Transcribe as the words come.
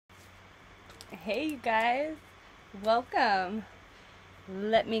Hey you guys, welcome.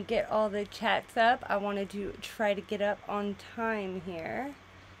 Let me get all the chats up. I wanted to try to get up on time here.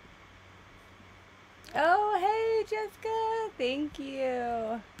 Oh, hey Jessica, thank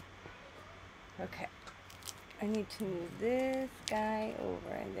you. Okay, I need to move this guy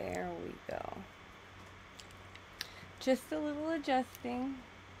over, and there we go. Just a little adjusting.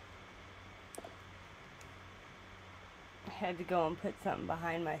 I had to go and put something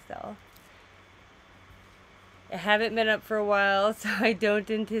behind myself. I haven't been up for a while, so I don't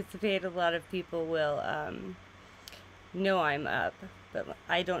anticipate a lot of people will know I'm up. But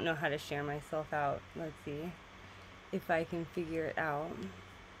I don't know how to share myself out. Let's see if I can figure it out.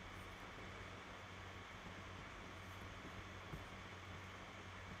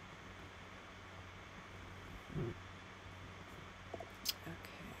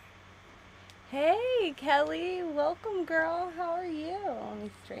 Okay. Hey, Kelly. Welcome, girl. How are you? Let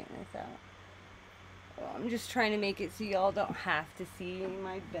me straighten this out. Oh, I'm just trying to make it so y'all don't have to see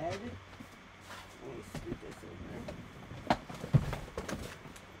my bed. Let me scoot this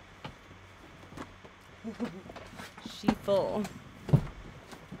over. She full.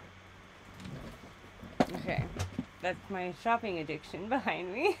 Okay. That's my shopping addiction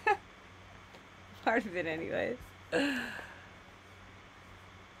behind me. Part of it anyways. Hey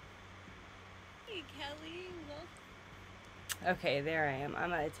Kelly, okay, there I am.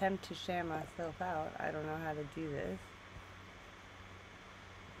 I'm gonna attempt to share myself out. I don't know how to do this.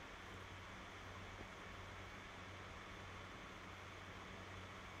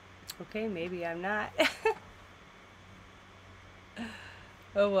 Okay, maybe I'm not.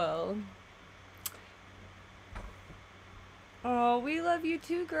 Oh well. Oh, we love you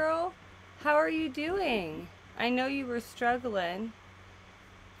too, girl. How are you doing? I know you were struggling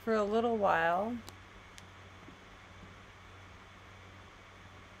for a little while.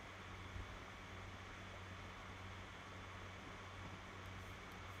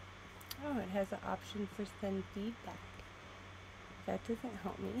 Oh, it has an option for send feedback. That doesn't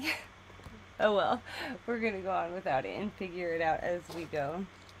help me. Oh well, we're gonna go on without it and figure it out as we go.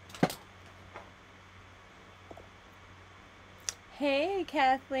 Hey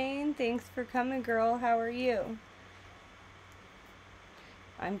Kathleen, thanks for coming, girl. How are you?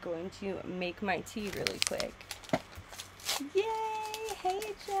 I'm going to make my tea really quick. Yay! Hey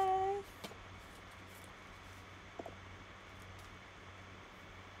Jess!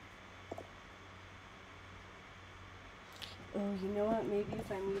 Oh, you know what? Maybe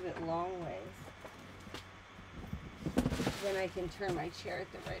if I move it long ways, then I can turn my chair at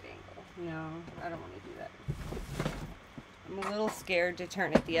the right angle. No, I don't want to do that. I'm a little scared to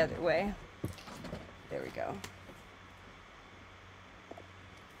turn it the other way. There we go.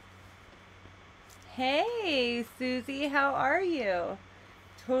 Hey, Susie, how are you?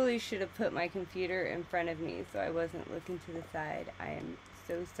 Totally should have put my computer in front of me so I wasn't looking to the side. I am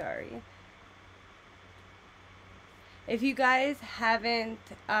so sorry. If you guys haven't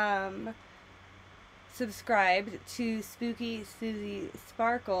subscribed to Spooky Susie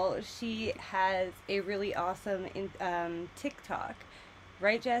Sparkle, she has a really awesome TikTok.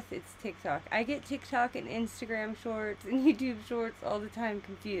 Right, Jess? It's TikTok. I get TikTok and Instagram shorts and YouTube shorts all the time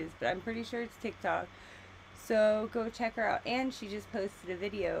confused, but I'm pretty sure it's TikTok. So go check her out. And she just posted a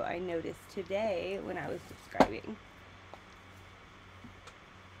video I noticed today when I was subscribing.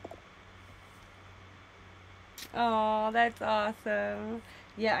 Oh, that's awesome.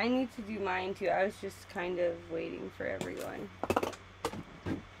 Yeah, I need to do mine too. I was just kind of waiting for everyone.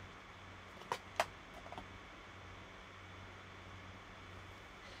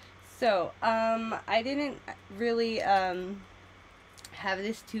 So, I didn't really have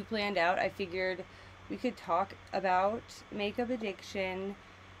this too planned out. I figured we could talk about makeup addiction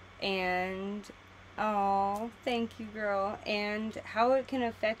and, oh, thank you, girl, and how it can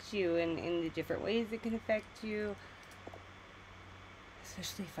affect you and in the different ways it can affect you,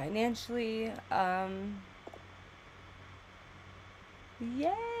 especially financially.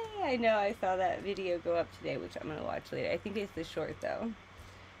 Yay! I know, I saw that video go up today, which I'm gonna watch later. I think it's the short though.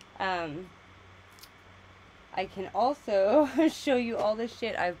 I can also show you all the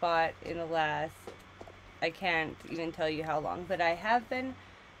shit I've bought in the last, I can't even tell you how long, but I have been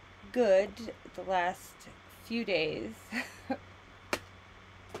good the last few days.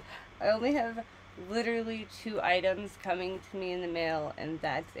 I only have literally 2 items coming to me in the mail, and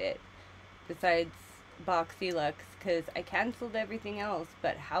that's it. Besides Boxy Lux, because I canceled everything else,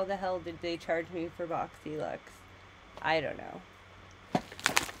 but how the hell did they charge me for Boxy Lux? I don't know.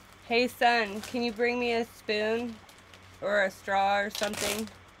 Hey son, can you bring me a spoon or a straw or something?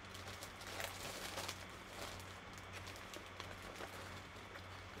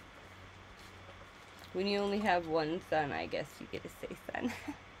 When you only have one son, I guess you get to say son.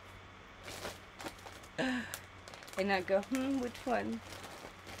 And not go, which one?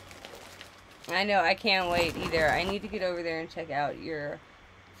 I know, I can't wait either. I need to get over there and check out your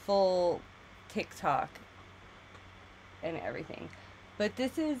full TikTok and everything. But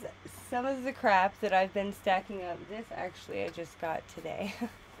this is some of the crap that I've been stacking up. This actually I just got today.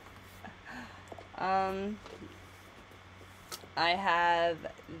 I have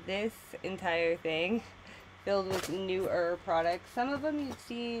this entire thing filled with newer products. Some of them you've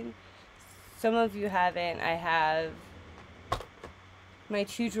seen, some of you haven't. I have my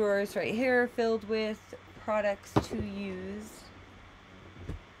 2 drawers right here filled with products to use.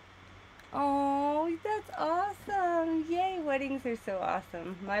 Oh, that's awesome. Yay, weddings are so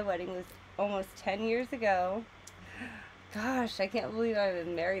awesome. My wedding was almost 10 years ago. Gosh, I can't believe I've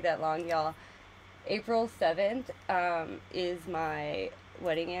been married that long, y'all. April 7th is my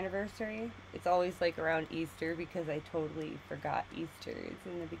wedding anniversary. It's always like around Easter because I totally forgot Easter. It's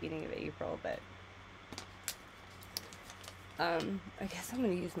in the beginning of April, but I guess I'm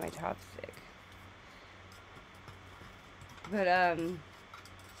gonna use my chopstick. But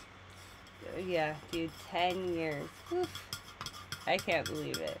yeah, dude, 10 years. Oof. I can't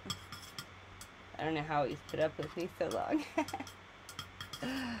believe it. I don't know how he's put up with me so long.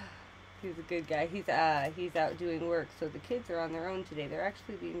 He's a good guy. He's out doing work, so the kids are on their own today. They're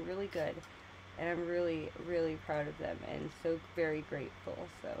actually being really good, and I'm really, really proud of them, and so very grateful.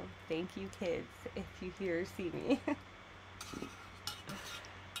 So thank you, kids, if you hear or see me.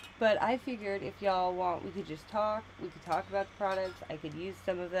 But I figured if y'all want, we could just talk. We could talk about the products. I could use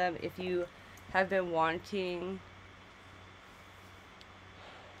some of them. If you have been wanting,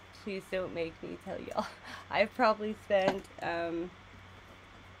 please don't make me tell y'all. I've probably spent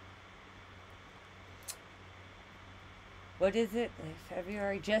what is it, like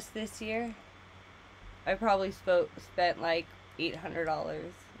February, just this year, I probably spent like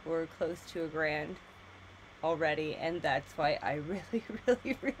 $800 or close to $1,000 already, and that's why I really,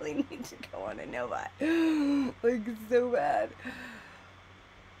 really, really need to go on a Nova. Like, so bad.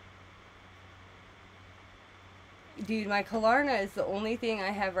 Dude, my Klarna is the only thing I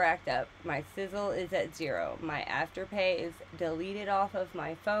have racked up. My Sizzle is at 0. My Afterpay is deleted off of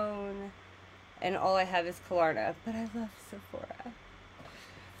my phone. And all I have is Klarna. But I love Sephora.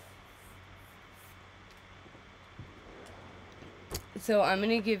 So I'm going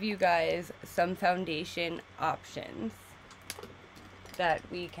to give you guys some foundation options that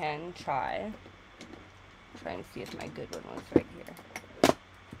we can try. I'm trying to see if my good one was right here.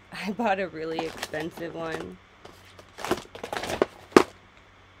 I bought a really expensive one.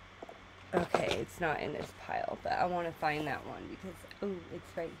 Okay, it's not in this pile, but I want to find that one because, oh,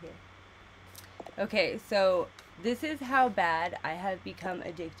 it's right here. Okay, so this is how bad I have become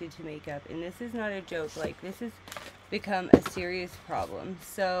addicted to makeup, and this is not a joke. Like, this has become a serious problem.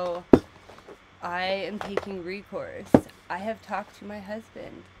 So I am taking recourse. I have talked to my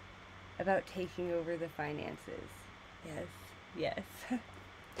husband about taking over the finances. Yes, yes.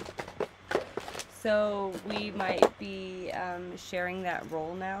 So we might be sharing that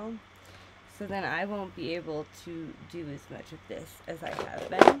role now. So then I won't be able to do as much of this as I have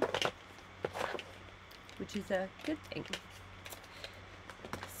been, which is a good thing.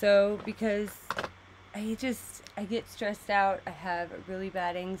 So because I get stressed out, I have really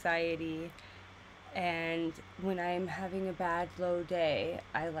bad anxiety, and when I'm having a bad, low day,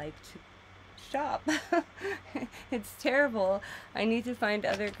 I like to shop. It's terrible. I need to find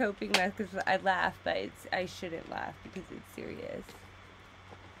other coping methods. I laugh, but I shouldn't laugh because it's serious.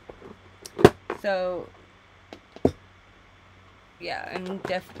 So, yeah, I'm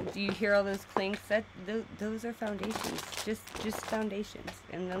do you hear all those clinks? Those are foundations, just foundations.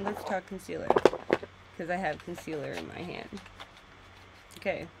 And then let's talk concealer, because I have concealer in my hand.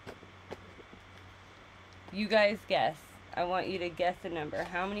 Okay. You guys guess. I want you to guess a number.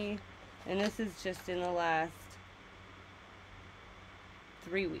 How many, and this is just in the last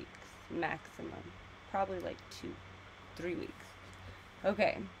 3 weeks, maximum. Probably like 3 weeks.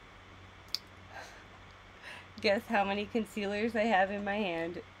 Okay. Guess how many concealers I have in my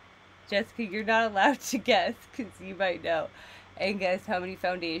hand. Jessica, you're not allowed to guess because you might know. And guess how many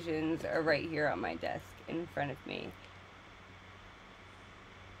foundations are right here on my desk in front of me.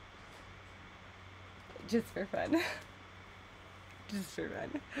 Just for fun. Just for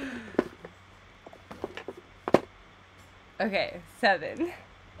fun. Okay, 7.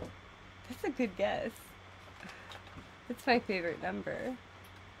 That's a good guess. That's my favorite number.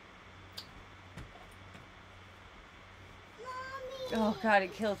 Oh God,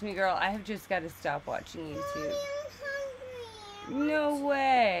 it kills me, girl. I have just got to stop watching YouTube. Mommy, I'm hungry. No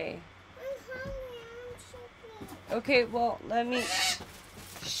way. I'm hungry. Okay, well, let me...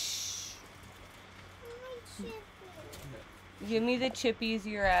 Shh. Give me the chippies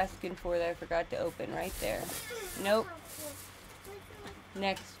you're asking for that I forgot to open right there. Nope.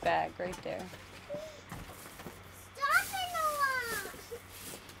 Next bag right there.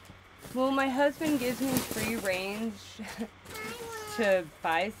 Well, my husband gives me free range to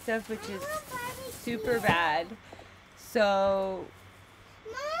buy stuff, which is super bad. So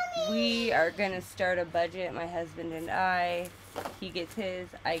we are going to start a budget, my husband and I. He gets his,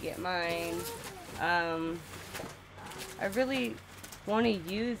 I get mine. I really want to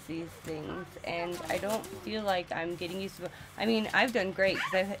use these things, and I don't feel like I'm getting used to it. I mean, I've done great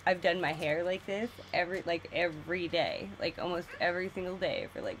because I've done my hair like this every day, like almost every single day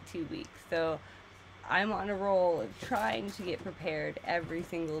for like 2 weeks. So I'm on a roll of trying to get prepared every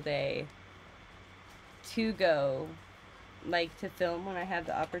single day to go, like, to film when I have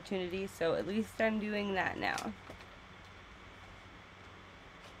the opportunity. So at least I'm doing that now.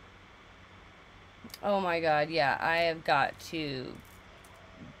 Oh my God, yeah, I have got to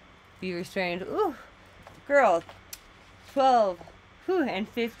be restrained. Ooh, girl, 12, whew, and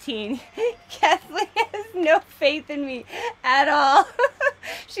 15. Kathleen has no faith in me at all.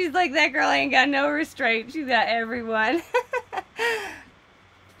 She's like, that girl ain't got no restraint. She's got everyone.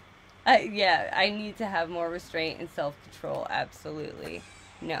 Yeah, I need to have more restraint and self-control, absolutely.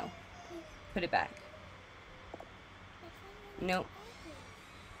 No. Put it back. Nope.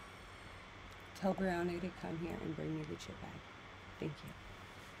 Tell Brianna to come here and bring me the chip bag. Thank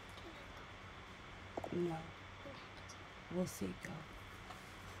you. No. We'll see. Go.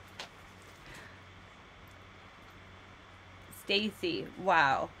 Stacy,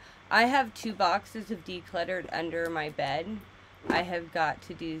 wow. I have 2 boxes of decluttered under my bed. I have got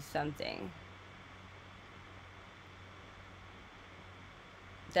to do something.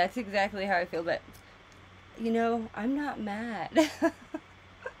 That's exactly how I feel, but, you know, I'm not mad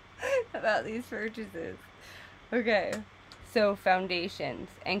about these purchases. Okay. So, foundations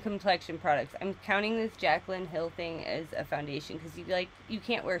and complexion products. I'm counting this Jaclyn Hill thing as a foundation because you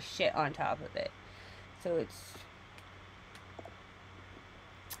can't wear shit on top of it. So it's...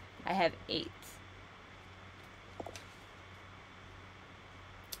 I have 8.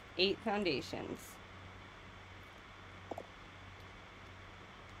 8 foundations.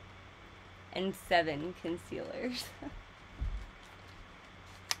 And 7 concealers.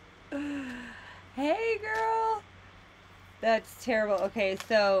 Hey, girl! That's terrible. Okay,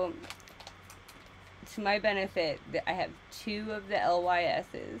 so to my benefit, I have 2 of the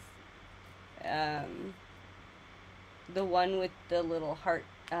LYSs. The one with the little heart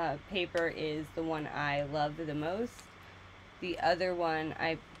paper is the one I love the most. The other one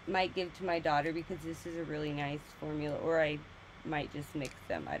I might give to my daughter because this is a really nice formula, or I might just mix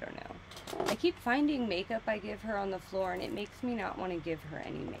them. I don't know. I keep finding makeup I give her on the floor, and it makes me not want to give her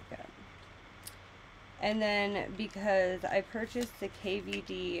any makeup. And then because I purchased the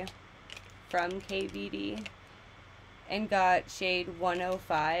KVD from KVD and got shade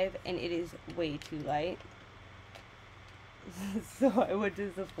 105, and it is way too light. So I went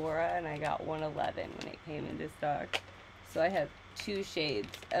to Sephora and I got 111 when it came into stock. So I have 2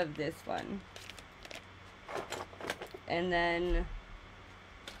 shades of this one. And then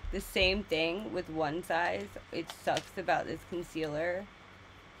the same thing with one size. It sucks about this concealer.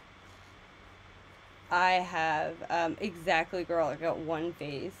 I have, exactly, girl, I got one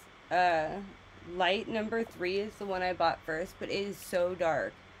face. Light number 3 is the one I bought first, but it is so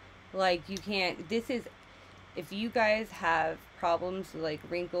dark. Like, you can't, this is, if you guys have problems with, like,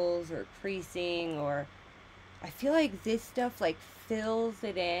 wrinkles or creasing, or, I feel like this stuff, like, fills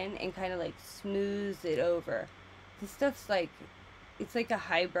it in and kind of, like, smooths it over. This stuff's, like, it's like a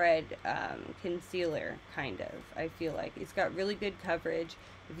hybrid concealer, kind of, I feel like. It's got really good coverage.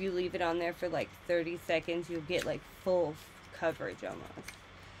 If you leave it on there for like 30 seconds, you'll get like full coverage almost.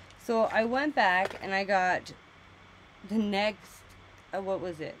 So I went back and I got the next, what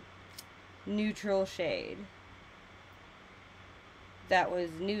was it? Neutral shade. That was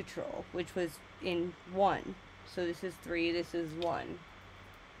neutral, which was in 1. So this is 3, this is 1.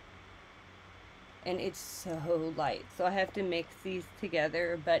 And it's so light. So I have to mix these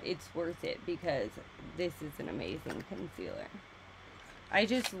together, but it's worth it because this is an amazing concealer. I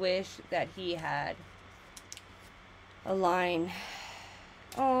just wish that he had a line.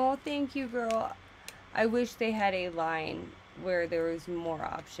 Oh, thank you, girl. I wish they had a line where there was more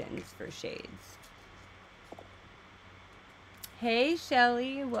options for shades. Hey,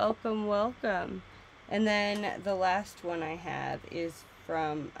 Shelly. Welcome, welcome. And then the last one I have is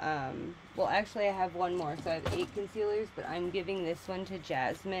from, well, actually I have one more. So I have 8 concealers, but I'm giving this one to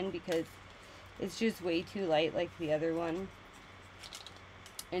Jasmine because It's just way too light like the other one.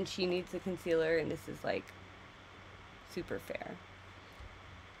 And she needs a concealer, and this is like super fair.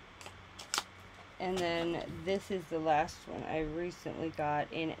 And then this is the last one I recently got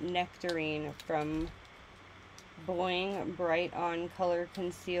in Nectarine from Boing Bright On Color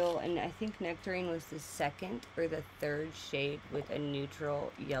Conceal. And I think Nectarine was the second or the third shade with a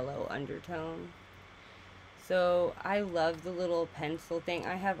neutral yellow undertone. So I love the little pencil thing.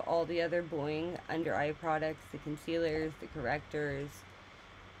 I have all the other Boing under eye products, the concealers, the correctors.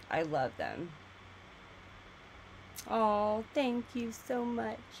 I love them. Oh, thank you so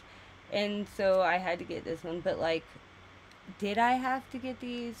much. And so I had to get this one, but like, did I have to get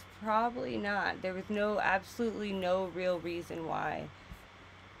these? Probably not. There was absolutely no real reason why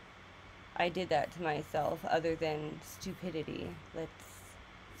I did that to myself other than stupidity.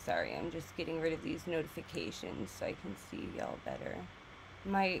 Sorry, I'm just getting rid of these notifications so I can see y'all better.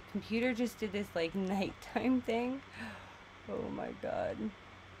 My computer just did this like nighttime thing. Oh my god.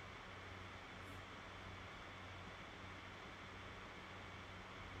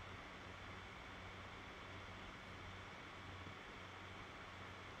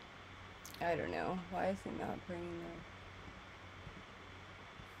 I don't know. Why is it not bringing the...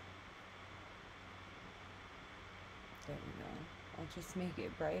 There we go. I'll just make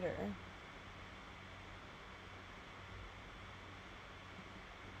it brighter.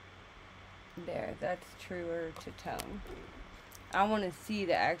 There, that's truer to tone. I want to see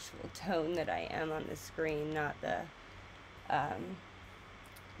the actual tone that I am on the screen, not the,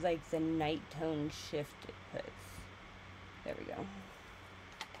 like the night tone shift it puts. There we go.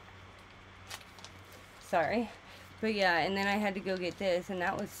 Sorry. But yeah, and then I had to go get this, and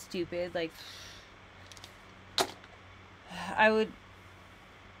that was stupid. Like, I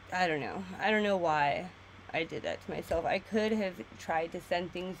don't know. I don't know why I did that to myself. I could have tried to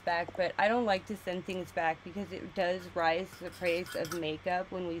send things back, but I don't like to send things back because it does rise the price of makeup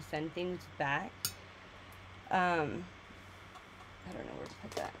when we send things back. I don't know where to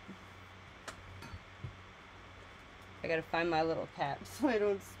put that. I gotta find my little cap so I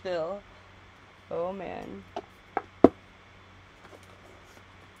don't spill. Oh man.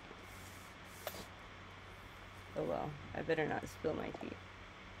 Oh well, I better not spill my tea.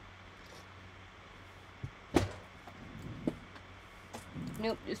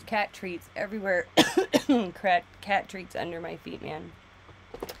 Nope, just cat treats everywhere. Cat treats under my feet, man.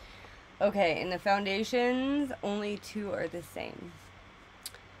 Okay, and the foundations, only two are the same.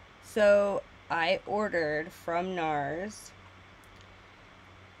 So I ordered from NARS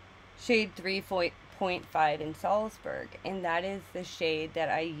shade 3.5 in Salzburg, and that is the shade that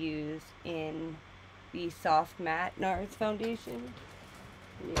I use in the soft matte NARS foundation.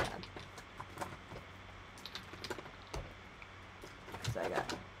 Yeah. So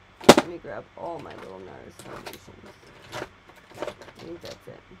let me grab all my little NARS foundations. I think that's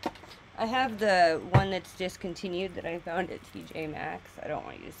it. I have the one that's discontinued that I found at TJ Maxx. I don't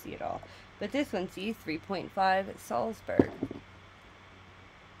want you to see it all. But this one, see, 3.5 Salzburg.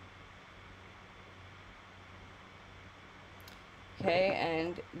 Okay,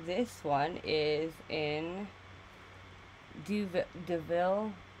 and this one is in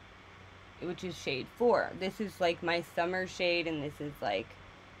Deville, which is shade 4. This is like my summer shade, and this is like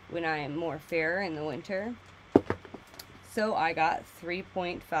when I am more fair in the winter. So I got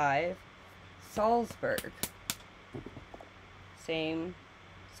 3.5 Salzburg. Same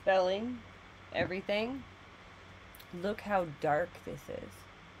spelling, everything. Look how dark this is.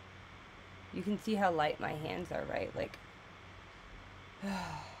 You can see how light my hands are, right? Like,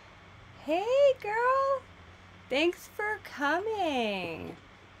 hey girl, thanks for coming.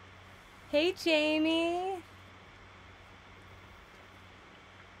 Hey Jamie.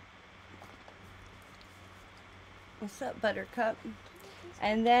 What's up, Buttercup?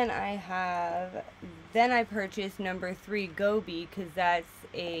 And then I purchased number 3 Gobi, because that's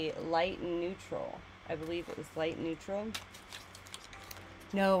a light neutral. I believe it was light neutral.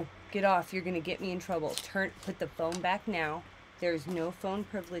 No, get off. You're going to get me in trouble. Put the phone back now. There's no phone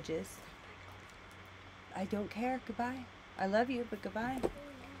privileges. I don't care. Goodbye. I love you, but goodbye.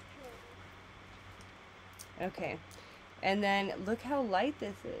 Okay. And then look how light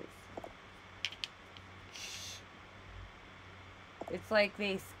this is. It's like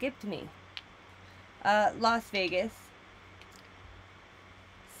they skipped me. Las Vegas.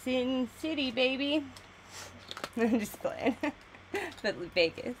 Sin City, baby. I'm just playing. But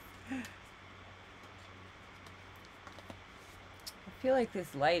Vegas. I feel like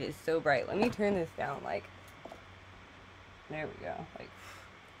this light is so bright. Let me turn this down, like, there we go. Like,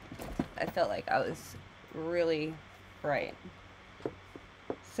 I felt like I was really bright.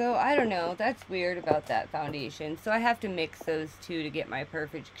 So I don't know, that's weird about that foundation. So I have to mix those two to get my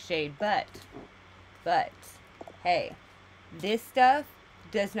perfect shade. But, hey, this stuff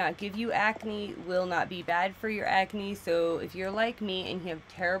does not give you acne, will not be bad for your acne. So if you're like me and you have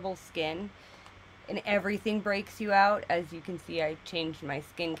terrible skin and everything breaks you out, as you can see, I changed my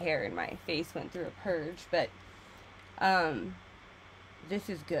skincare and my face went through a purge, but this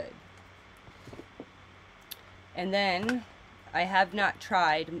is good. And then I have not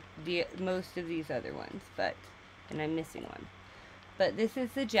tried most of these other ones, and I'm missing one. But this is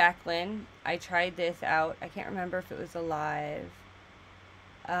the Jacqueline. I tried this out. I can't remember if it was a live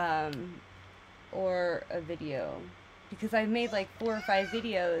or a video, because I've made like 4 or 5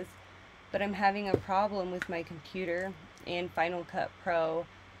 videos, but I'm having a problem with my computer and Final Cut Pro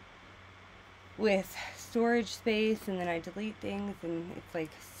with storage space, and then I delete things and it's like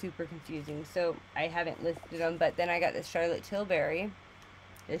super confusing, so I haven't listed them. But then I got this Charlotte Tilbury.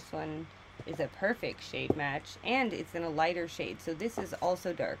 This one is a perfect shade match, and it's in a lighter shade, so this is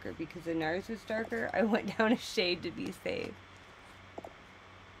also darker because the NARS was darker. I went down a shade to be safe.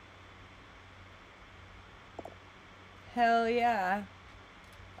 Hell yeah.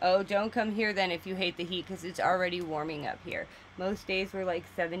 Oh, don't come here then if you hate the heat, because it's already warming up here. Most days were like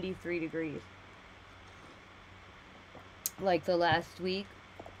 73 degrees. Like the last week,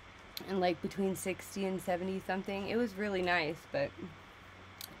 and like between 60 and 70 something. It was really nice, but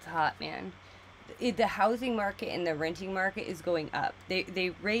it's hot, man. The housing market and the renting market is going up.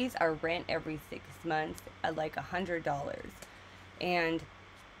 They raise our rent every 6 months at like $100, and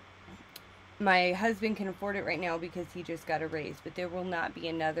my husband can afford it right now because he just got a raise, but there will not be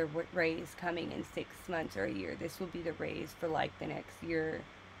another raise coming in 6 months or a year. This will be the raise for like the next year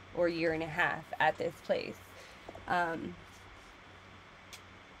or year and a half at this place.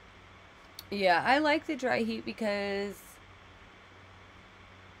 Yeah, I like the dry heat because,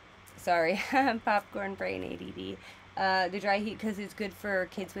 sorry, popcorn brain ADD. The dry heat because it's good for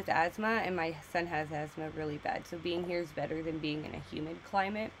kids with asthma, and my son has asthma really bad, so being here is better than being in a humid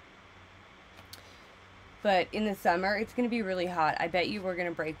climate. But in the summer, it's going to be really hot. I bet you we're going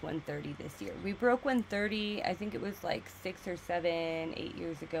to break 130 this year. We broke 130, I think it was like 6 or 7, 8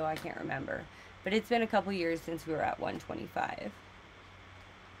 years ago. I can't remember. But it's been a couple years since we were at 125.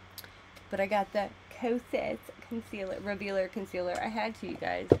 But I got the Kosas concealer, revealer concealer. I had to, you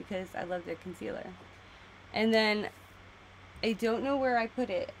guys, because I love the concealer. And then, I don't know where I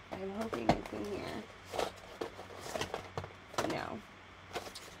put it. I'm hoping it's in here. No.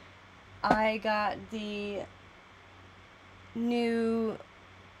 I got the new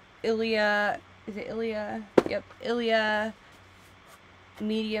Ilia, is it Ilia? Yep, Ilia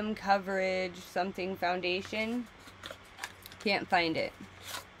medium coverage something foundation. Can't find it.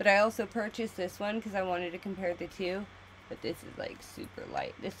 But I also purchased this one because I wanted to compare the two. But this is like super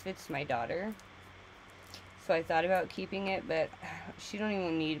light. This fits my daughter. So I thought about keeping it, but she don't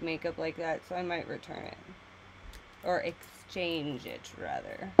even need makeup like that, so I might return it. Or exchange it,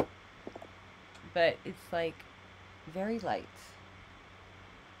 rather. But it's like very light.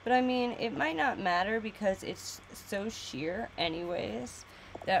 But I mean, it might not matter because it's so sheer anyways,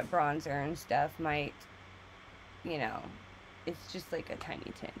 that bronzer and stuff might, you know, it's just like a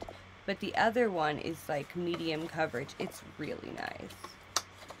tiny tint. But the other one is like medium coverage. It's really nice.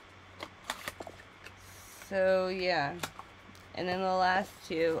 So yeah. And then the last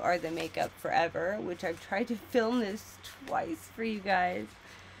two are the Makeup Forever, which I've tried to film this twice for you guys.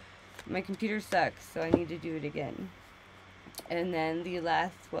 My computer sucks, so I need to do it again. And then the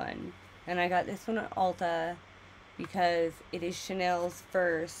last one, and I got this one at Ulta because it is Chanel's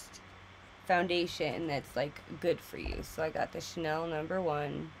first foundation that's like good for you. So I got the Chanel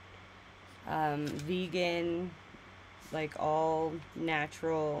 #1 vegan, like all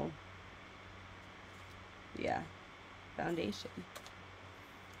natural, yeah, foundation.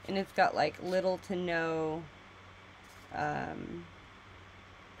 And it's got like little to no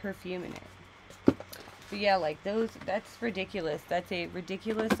perfume in it. But yeah, like those, that's ridiculous. That's a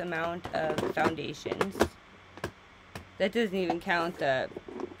ridiculous amount of foundations. That doesn't even count the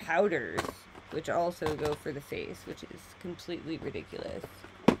powders, which also go for the face, which is completely ridiculous.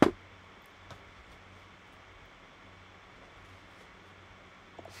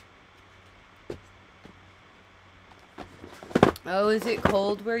 Oh, is it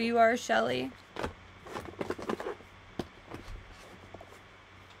cold where you are, Shelly?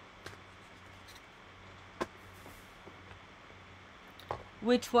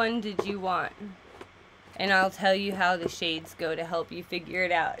 Which one did you want? And I'll tell you how the shades go to help you figure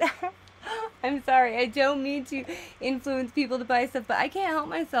it out. I'm sorry, I don't mean to influence people to buy stuff, but I can't help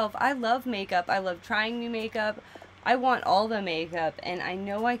myself. I love makeup. I love trying new makeup. I want all the makeup, and I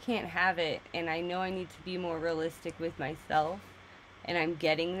know I can't have it, and I know I need to be more realistic with myself, and I'm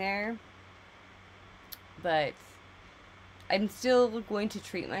getting there, but I'm still going to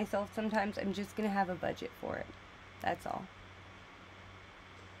treat myself sometimes. I'm just going to have a budget for it. That's all.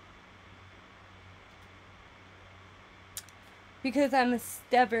 Because I'm a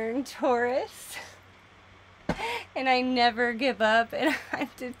stubborn Taurus. And I never give up, and I'm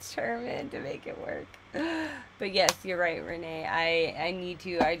determined to make it work. But yes, you're right, Renee. I need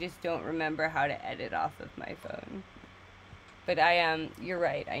to. I just don't remember how to edit off of my phone. But you're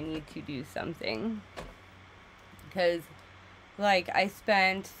right. I need to do something. Because, like, I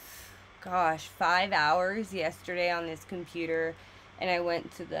spent, gosh, 5 hours yesterday on this computer, and I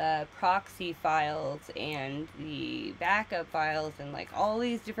went to the proxy files and the backup files and, like, all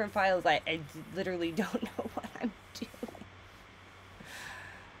these different files. I literally don't know what I'm doing.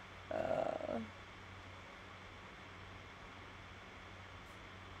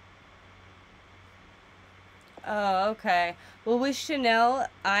 Oh, okay. Well, with Chanel,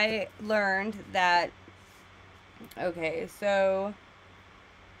 I learned that, okay, so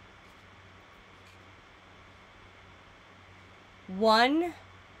 1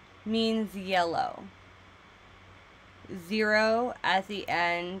 means yellow. 0 at the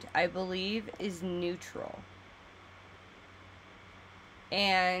end, I believe, is neutral.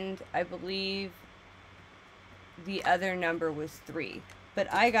 And I believe the other number was 3. But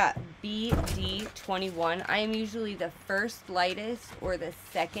I got BD21. I am usually the first lightest or the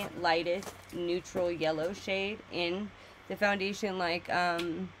second lightest neutral yellow shade in the foundation. Like,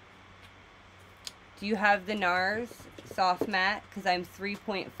 do you have the NARS Soft Matte? Because I'm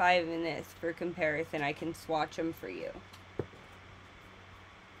 3.5 in this for comparison. I can swatch them for you.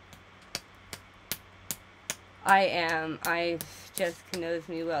 Jessica knows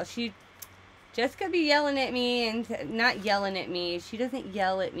me well. Jessica be yelling at me, and not yelling at me. She doesn't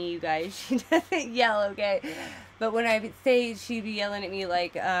yell at me, you guys. She doesn't yell, okay? But when I say she be yelling at me,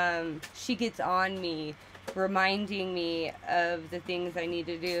 like, she gets on me, reminding me of the things I need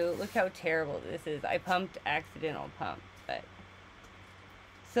to do. Look how terrible this is. I pumped accidental pump, but.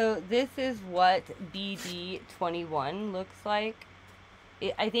 So this is what BD21 looks like.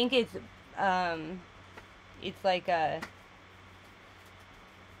 I think it's like a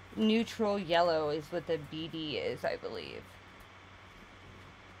neutral yellow is what the BD is, I believe.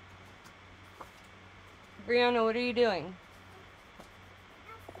 Brianna, what are you doing?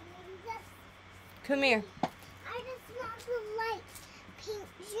 Come here. I just want to like pink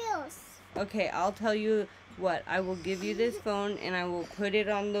juice. Okay, I'll tell you what. I will give you this phone, and I will put it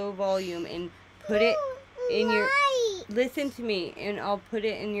on low volume and put it in your... Listen to me, and I'll put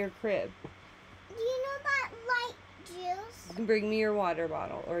it in your crib. Do you know that light juice? Bring me your water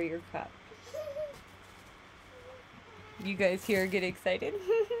bottle or your cup. You guys hear her get excited?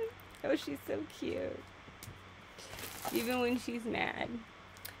 Oh, she's so cute. Even when she's mad.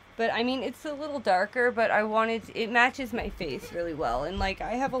 But, I mean, it's a little darker, but it matches my face really well. And, like,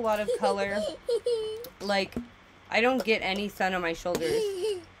 I have a lot of color. Like, I don't get any sun on my shoulders.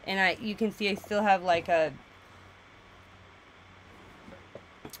 And you can see I still have, like a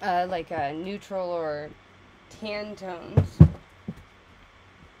neutral or tan tones.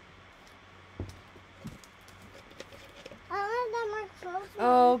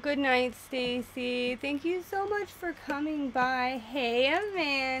 Oh, good night, Stacy. Thank you so much for coming by. Hey,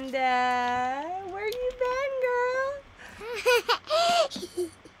 Amanda. Where you been, girl?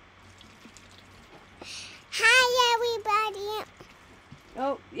 Hi, everybody.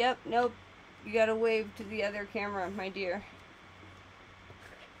 Oh, yep, nope. You gotta wave to the other camera, my dear.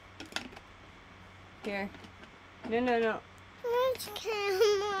 Here. No. Which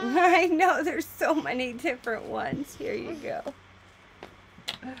camera? I know, there's so many different ones. Here you go.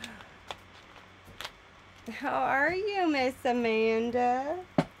 How are you, Miss Amanda?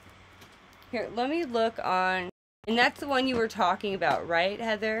 Here, let me look on. And that's the one you were talking about, right,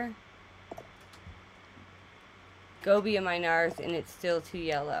 Heather? Gobi in my NARS, and it's still too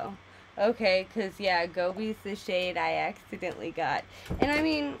yellow. Okay, because, yeah, Gobi's the shade I accidentally got. And, I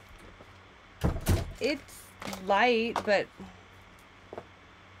mean, it's light, but...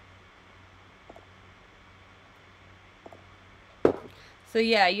 So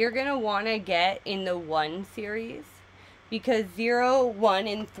yeah, you're going to want to get in the 1 series, because 0, 1,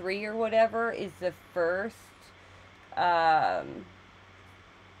 and 3 or whatever is the first,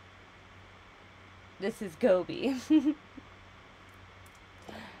 this is Gobi.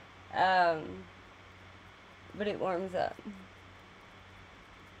 But it warms up.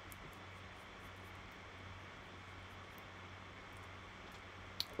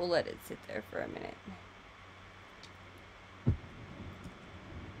 We'll let it sit there for a minute.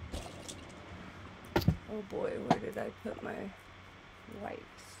 Oh boy, where did I put my wipes?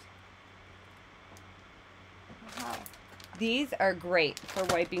 Wow. These are great for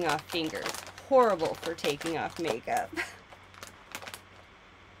wiping off fingers. Horrible for taking off makeup.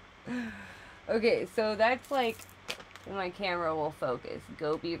 Okay, so that's like, my camera will focus.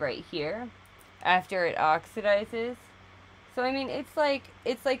 Goby right here after it oxidizes. So I mean, it's like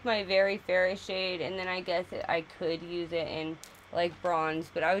my very fairest shade, and then I guess I could use it in like bronze,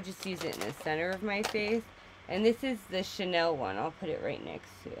 but I would just use it in the center of my face. And this is the Chanel one. I'll put it right next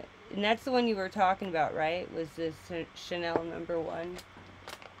to it. And that's the one you were talking about, right? Was this Chanel #1?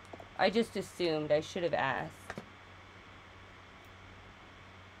 I just assumed. I should have asked.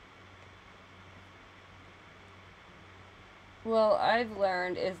 Well, I've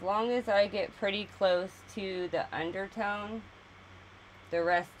learned as long as I get pretty close to the undertone, the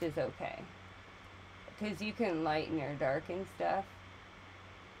rest is okay. Because you can lighten or darken stuff.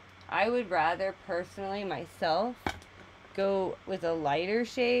 I would rather, personally, myself, go with a lighter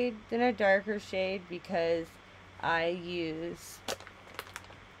shade than a darker shade because I use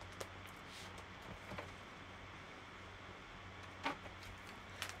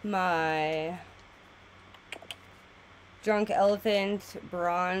my Drunk Elephant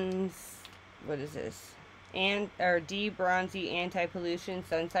bronze, what is this? D Bronzy Anti-Pollution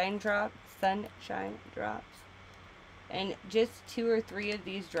Sunshine Drops. And just 2 or 3 of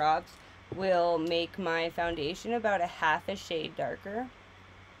these drops will make my foundation about a half a shade darker.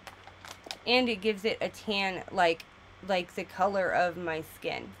 And it gives it a tan like the color of my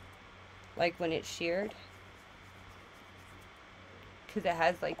skin. Like when it's sheared. Because it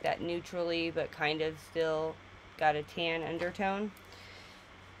has like that neutrally but kind of still got a tan undertone.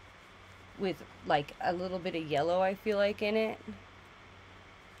 With like a little bit of yellow, I feel like, in it.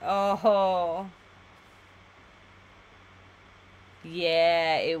 Oh.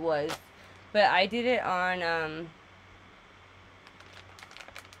 Yeah, it was. But I did it on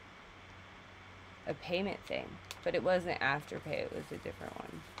a payment thing. But it wasn't Afterpay, it was a different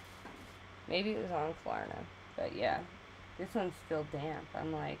one. Maybe it was on Klarna. But yeah, this one's still damp.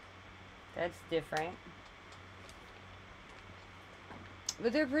 I'm like, that's different.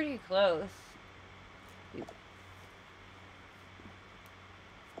 But they're pretty close.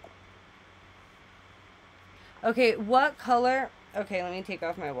 Okay, what color? Okay, let me take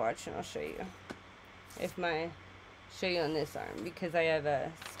off my watch and I'll show you. Show you on this arm because I have a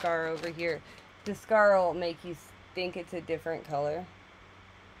scar over here. The scar will make you think it's a different color.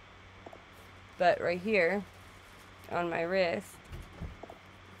 But right here on my wrist.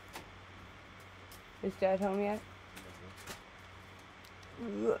 Is Dad home yet?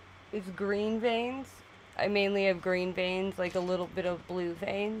 It's green veins. I mainly have green veins, like a little bit of blue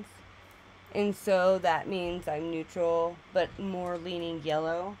veins. And so that means I'm neutral, but more leaning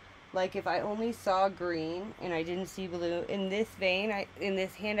yellow. Like if I only saw green and I didn't see blue, in this vein, in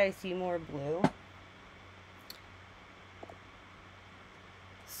this hand I see more blue.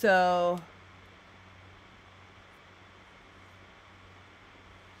 So,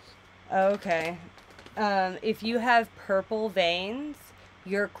 okay. If you have purple veins,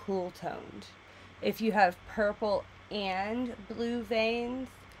 you're cool toned. If you have purple and blue veins,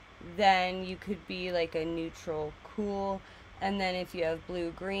 then you could be like a neutral cool. And then if you have blue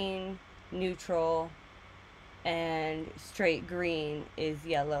green, neutral, and straight green is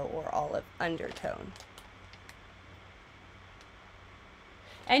yellow or olive undertone.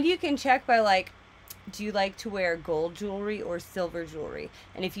 And you can check by like, do you like to wear gold jewelry or silver jewelry?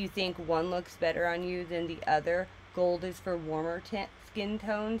 And if you think one looks better on you than the other, gold is for warmer skin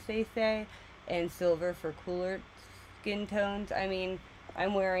tones, they say, and silver for cooler skin tones. I mean,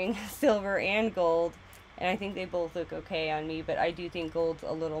 I'm wearing silver and gold, and I think they both look okay on me, but I do think gold's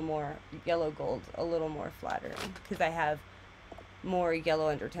a little more, yellow gold's a little more flattering, because I have more yellow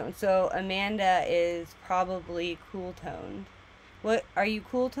undertones. So Amanda is probably cool toned. What, are you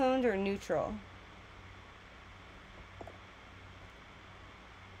cool toned or neutral?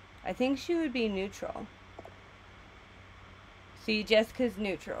 I think she would be neutral. See, Jessica's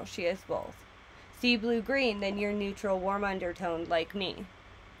neutral. She has both. See, blue-green, then you're neutral, warm undertone like me.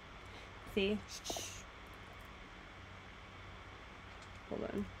 See? Hold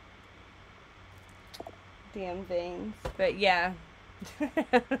on. Damn veins. But yeah.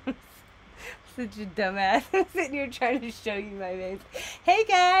 Such a dumbass. I'm sitting here trying to show you my veins. Hey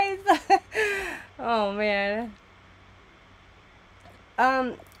guys! Oh man.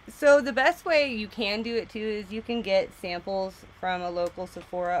 So the best way you can do it too is you can get samples from a local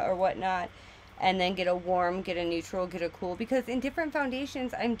Sephora or whatnot, and then get a warm, get a neutral, get a cool, because in different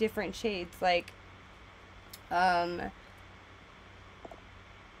foundations I'm different shades. Like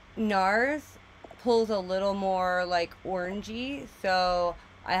NARS pulls a little more like orangey, so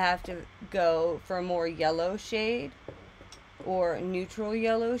I have to go for a more yellow shade or neutral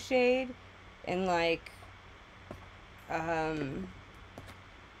yellow shade, and like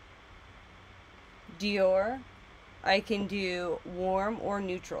Dior, I can do warm or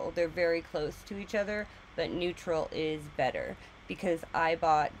neutral. They're very close to each other, but neutral is better because I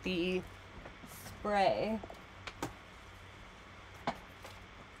bought the spray.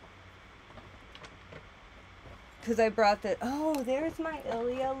 Because I brought the, oh, there's my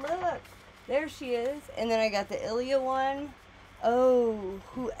Ilia, look. There she is. And then I got the Ilia one. Oh,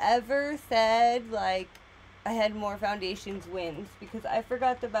 whoever said, like, I had more foundations wins. Because I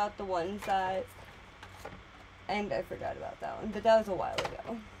forgot about the one size. And I forgot about that one. But that was a while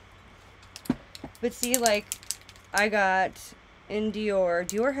ago. But see, like, I got in Dior.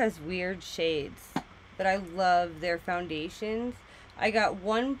 Dior has weird shades. But I love their foundations. I got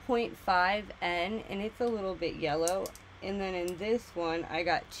 1.5N, and it's a little bit yellow. And then in this one, I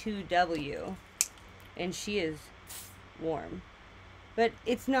got 2W, and she is warm. But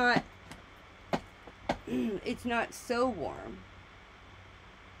it's not, it's not so warm.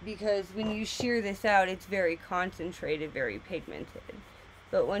 Because when you shear this out, it's very concentrated, very pigmented.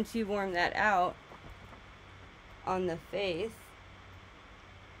 But once you warm that out on the face,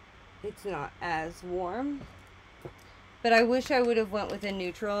 it's not as warm. But I wish I would have went with a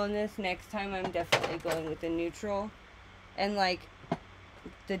neutral in this. Next time I'm definitely going with a neutral. And like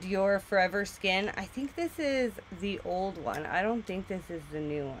the Dior Forever Skin, I think this is the old one. I don't think this is the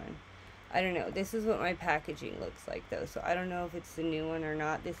new one. I don't know. This is what my packaging looks like though. So I don't know if it's the new one or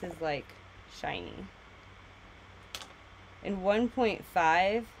not. This is like shiny. And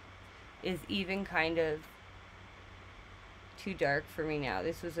 1.5 is even kind of too dark for me now.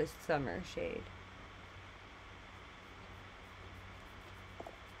 This was a summer shade.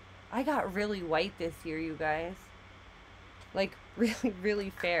 I got really white this year, you guys. Like, really, really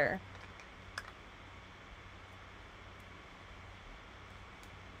fair.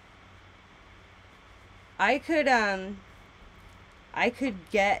 I could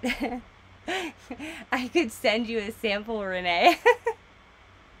get, I could send you a sample, Renee.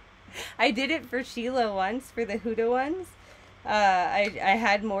 I did it for Sheila once, for the Huda ones. I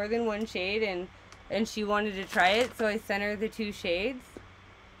had more than one shade, and she wanted to try it, so I sent her the 2 shades.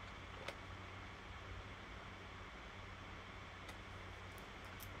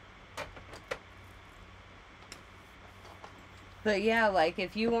 But yeah, like,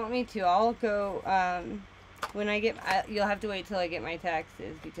 if you want me to, I'll go, when I get, you'll have to wait till I get my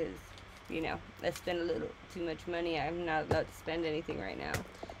taxes, because, you know, I spend a little too much money. I'm not allowed to spend anything right now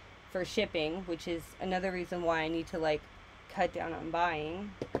for shipping, which is another reason why I need to, like, cut down on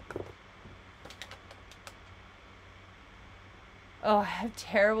buying. Oh, I have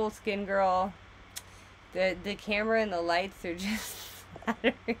terrible skin, girl. The camera and the lights are just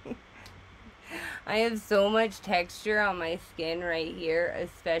flattering. I have so much texture on my skin right here,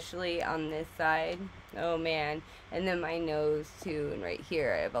 especially on this side. Oh man. And then my nose too, and right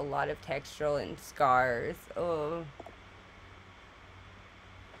here I have a lot of texture and scars. Oh.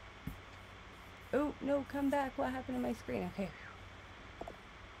 Oh, no, come back. What happened to my screen? Okay.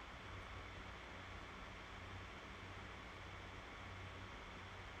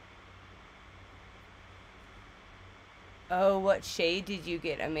 Oh, what shade did you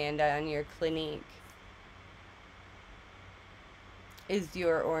get, Amanda, on your Clinique? Is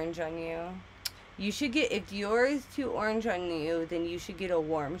your orange on you? You should get, if yours is too orange on you, then you should get a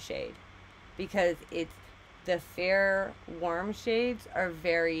warm shade. Because it's, the fair warm shades are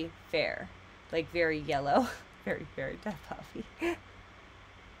very fair. Like very yellow. Very fair, that puffy.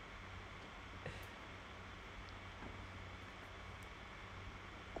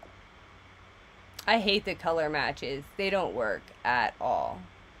 I hate the color matches. They don't work at all.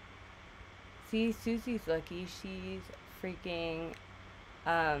 See, Susie's lucky. She's freaking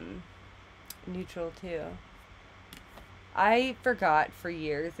neutral too. I forgot for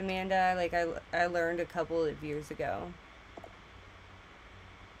years, Amanda. Like, I learned a couple of years ago.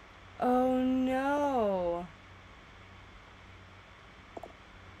 Oh no.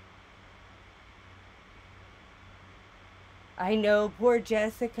 I know, poor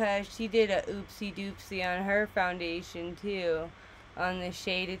Jessica. She did a oopsie doopsie on her foundation too. On the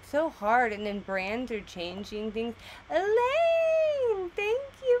shade. It's so hard, and then brands are changing things. Elaine! Thank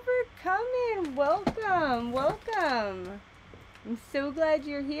you for coming. Welcome. Welcome. I'm so glad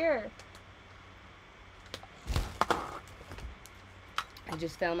you're here. I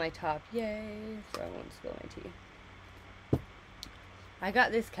just found my top. Yay. So I won't spill my tea. I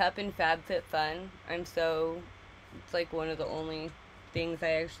got this cup in FabFitFun. It's like one of the only things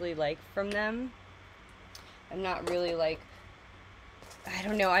I actually like from them. I'm not really like, I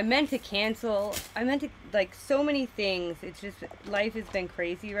don't know, I meant to cancel. I meant to, like, so many things. It's just, life has been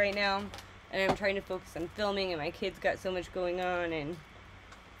crazy right now. And I'm trying to focus on filming, and my kids got so much going on, and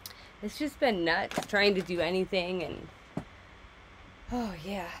it's just been nuts trying to do anything. And oh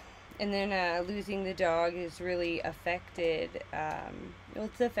yeah. And then losing the dog has really affected, well,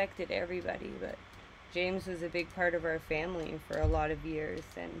 it's affected everybody, but James was a big part of our family for a lot of years,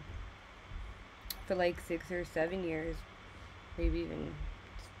 and for like 6 or 7 years, maybe even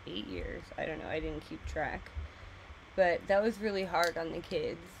 8 years. I don't know, I didn't keep track. But that was really hard on the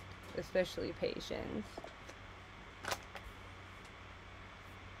kids, especially Patience.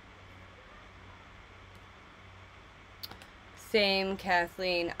 Same,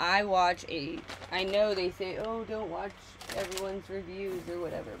 Kathleen. I know they say, oh, don't watch everyone's reviews or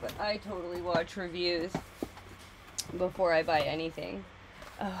whatever, but I totally watch reviews before I buy anything.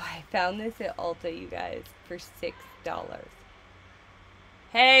 Oh, I found this at Ulta, you guys, for $6.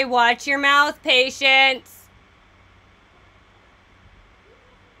 Hey, watch your mouth, Patience!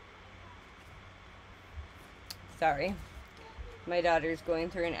 Sorry. My daughter's going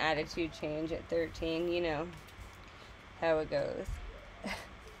through an attitude change at 13, you know how it goes.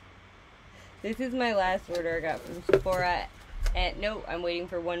 This is my last order I got from Sephora. And no, I'm waiting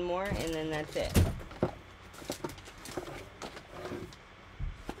for one more, and then that's it.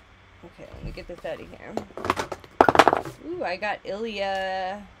 Okay, let me get this out of here. Ooh, I got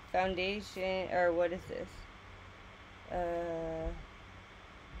Ilia foundation, or what is this?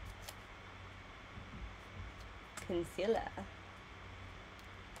 Concealer.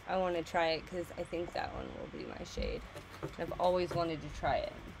 I want to try it because I think that one will be my shade. I've always wanted to try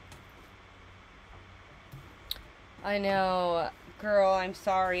it. I know, girl, I'm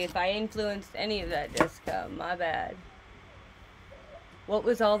sorry if I influenced any of that, Jessica. My bad. What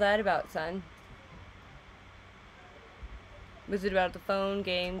was all that about, son? Was it about the phone,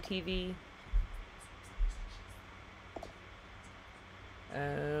 game, TV?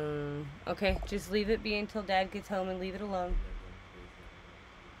 Okay, just leave it be until Dad gets home and leave it alone.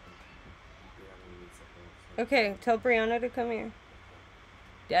 Okay, tell Brianna to come here.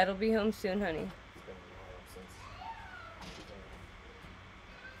 Dad'll be home soon, honey.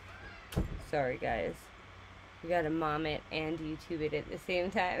 Sorry, guys. We gotta mom it and YouTube it at the same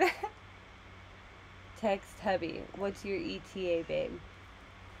time. Text hubby. What's your ETA, babe?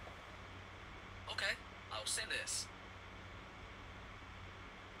 Okay, I'll send this.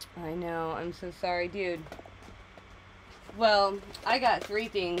 I know. I'm so sorry, dude. Well, I got 3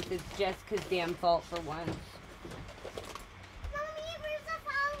 things. It's Jessica's damn fault for once. Mommy, where's the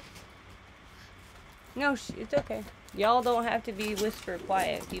phone? No, it's okay. Y'all don't have to be whisper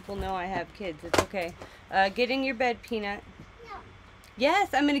quiet. People know I have kids. It's okay. Get in your bed, Peanut. No.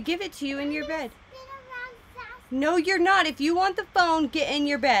 Yes, I'm going to give it to you in your bed. Spin around fast. No, you're not. If you want the phone, get in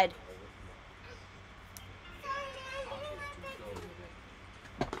your bed.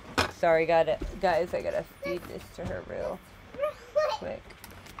 Sorry, guys, I gotta feed this to her real quick.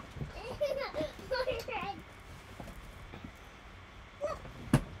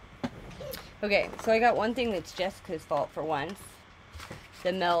 Okay, so I got one thing that's Jessica's fault for once.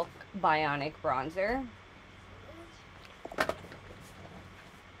 The Milk Bionic Bronzer.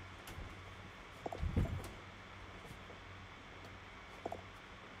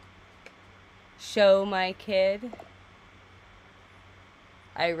 Show my kid.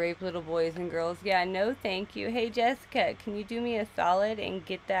 I rape little boys and girls. Yeah, no thank you. Hey, Jessica, can you do me a solid and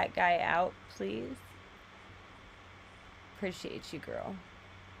get that guy out, please? Appreciate you, girl.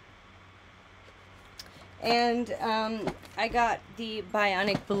 And I got the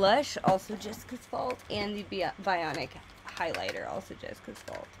Bionic Blush, also Jessica's fault, and the Bionic Highlighter, also Jessica's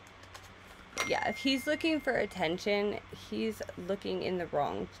fault. But yeah, if he's looking for attention, he's looking in the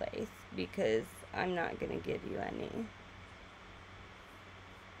wrong place, because I'm not going to give you any.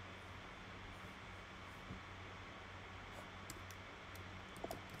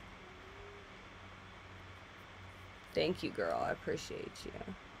 Thank you, girl. I appreciate you.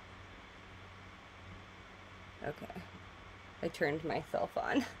 Okay. I turned myself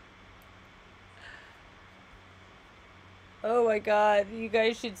on. Oh my god, you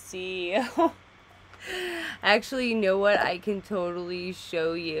guys should see. Actually, you know what? I can totally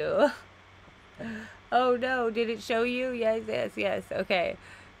show you. Oh no, did it show you? Yes, yes, yes. Okay.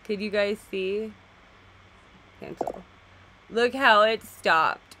 Could you guys see? Cancel. Look how it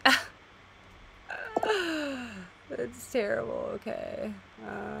stopped. That's terrible. Okay.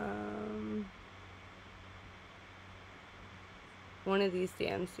 One of these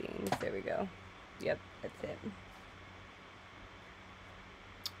damn scenes. There we go. Yep, that's it.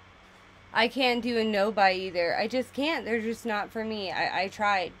 I can't do a no buy either. I just can't. They're just not for me. I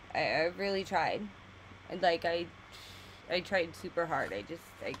tried. I really tried. Like, I tried super hard. I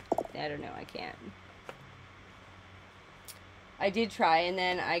don't know. I can't. I did try, and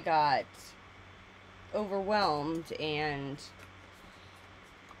then I got overwhelmed, and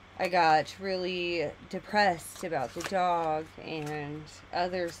I got really depressed about the dog and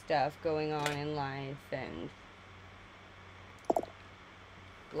other stuff going on in life, and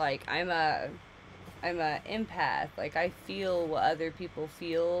like I'm a empath. Like, I feel what other people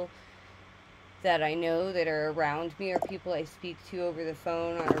feel that I know that are around me, or people I speak to over the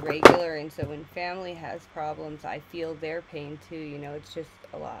phone on a regular, and so when family has problems, I feel their pain too, you know. It's just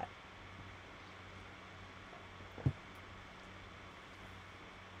a lot.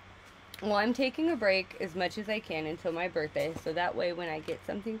 Well, I'm taking a break as much as I can until my birthday, so that way when I get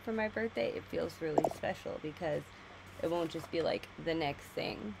something for my birthday, it feels really special, because it won't just be like the next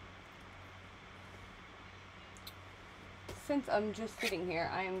thing. Since I'm just sitting here,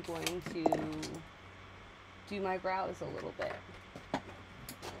 I am going to do my brows a little bit.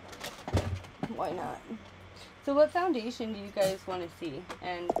 Why not? So what foundation do you guys want to see?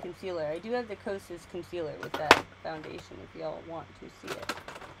 And concealer. I do have the Kosas concealer with that foundation if y'all want to see it.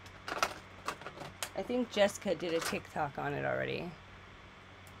 I think Jessica did a TikTok on it already.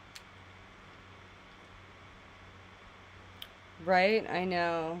 Right? I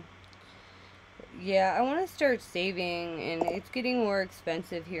know. Yeah, I want to start saving, and it's getting more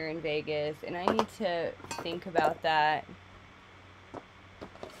expensive here in Vegas, and I need to think about that.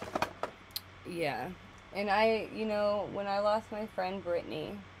 Yeah. And you know, when I lost my friend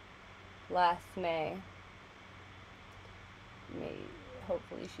Brittany last May,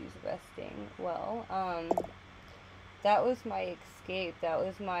 hopefully she's resting well, that was my escape. That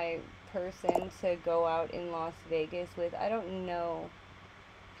was my person to go out in Las Vegas with. I don't know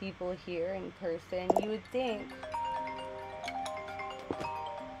people here in person. You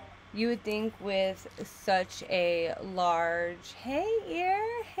would think with such a large, hey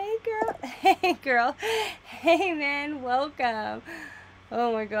ear, hey girl, hey girl, hey man, welcome.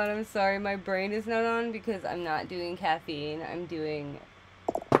 Oh my god, I'm sorry, my brain is not on because I'm not doing caffeine. I'm doing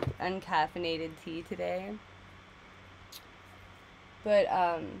uncaffeinated tea today. But,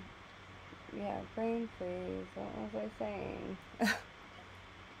 yeah, brain freeze, what was I saying?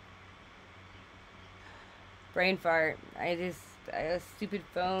 Brain fart. I have a stupid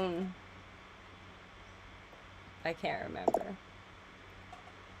phone. I can't remember.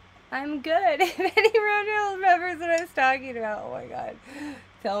 I'm good. If anyone remembers what I was talking about, oh my god.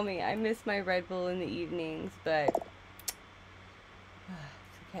 Tell me. I miss my Red Bull in the evenings, but it's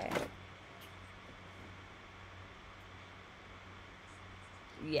okay.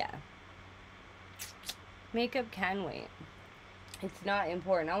 Yeah. Makeup can wait. It's not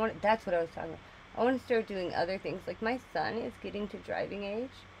important. That's what I was talking about. I want to start doing other things. Like, my son is getting to driving age,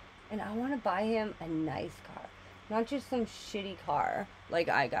 and I want to buy him a nice car. Not just some shitty car like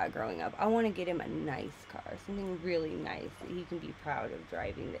I got growing up. I want to get him a nice car. Something really nice that he can be proud of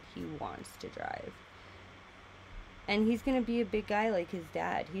driving, that he wants to drive. And he's going to be a big guy like his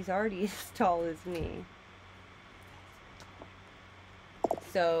dad. He's already as tall as me.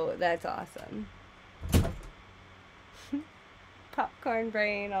 So, that's awesome. Popcorn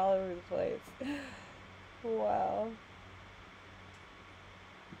brain all over the place. Wow.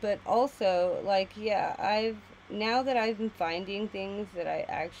 But also, like, yeah, now that I've been finding things that I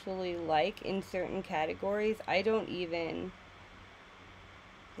actually like in certain categories, I don't even,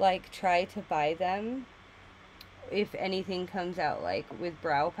 like, try to buy them. If anything comes out, like, with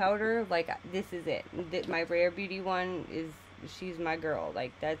brow powder, like, this is it. My Rare Beauty one she's my girl.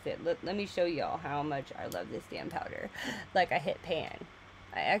 Like, that's it. Let me show y'all how much I love this damn powder. Like, I hit pan.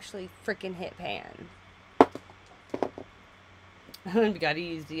 I actually freaking hit pan. I've got to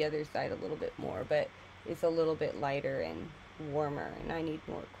use the other side a little bit more, but it's a little bit lighter and warmer, and I need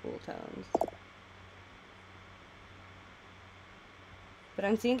more cool tones. But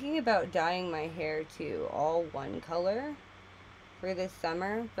I'm thinking about dyeing my hair to all one color for this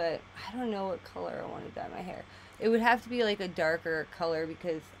summer, but I don't know what color I want to dye my hair. It would have to be like a darker color,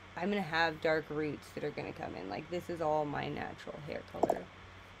 because I'm going to have dark roots that are going to come in. Like, this is all my natural hair color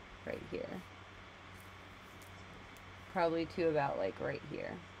right here. Probably to about, like, right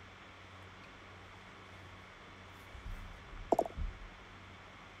here.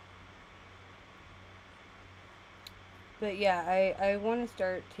 But yeah, I want to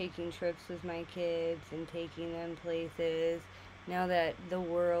start taking trips with my kids and taking them places now that the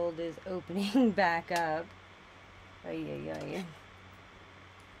world is opening back up. Ay, ay, ay.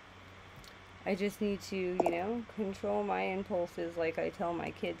 I just need to, you know, control my impulses like I tell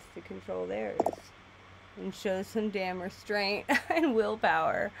my kids to control theirs. And show some damn restraint and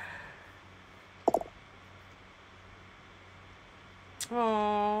willpower.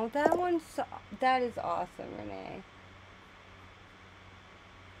 Oh, that is awesome, Renee.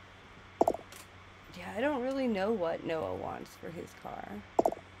 Yeah, I don't really know what Noah wants for his car.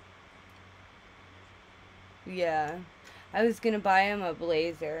 Yeah. I was gonna buy him a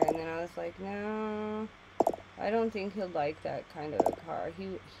Blazer, and then I was like, no, I don't think he'll like that kind of a car.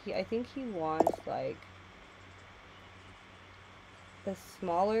 I think he wants, like, a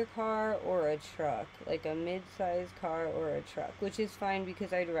smaller car or a truck, like a mid-sized car or a truck, which is fine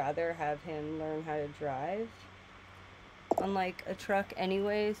because I'd rather have him learn how to drive on, like, a truck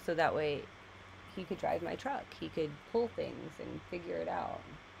anyways, so that way he could drive my truck. He could pull things and figure it out.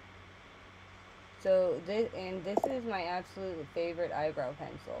 So this is my absolute favorite eyebrow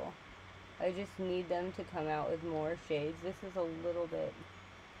pencil. I just need them to come out with more shades. This is a little bit,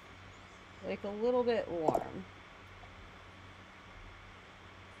 like, a little bit warm.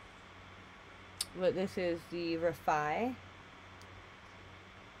 But this is the Refi.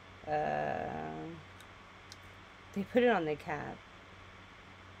 They put it on the cap.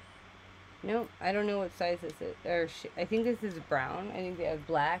 Nope, I don't know what size this is. I think this is brown. I think they have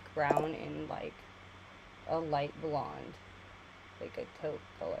black, brown, and, like, a light blonde. Like a taupe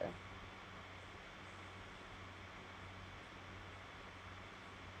color.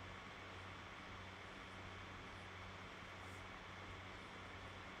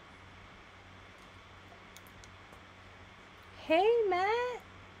 Hey, Matt!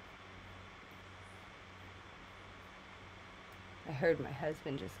 I heard my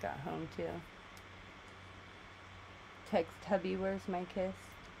husband just got home, too. Text hubby, where's my kiss?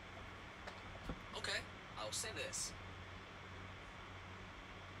 Okay, I'll send this.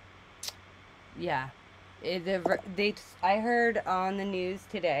 Yeah. I heard on the news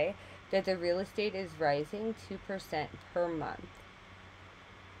today that the real estate is rising 2% per month.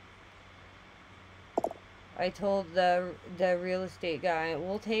 I told the real estate guy,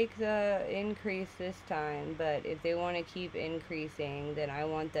 we'll take the increase this time, but if they want to keep increasing, then I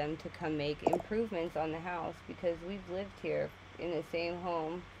want them to come make improvements on the house, because we've lived here in the same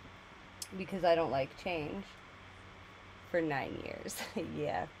home, because I don't like change, for 9 years.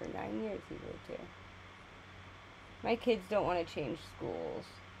 Yeah, for 9 years we lived here. My kids don't want to change schools.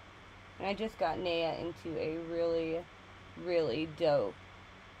 And I just got Naya into a really, really dope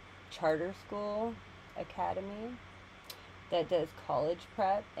charter school academy that does college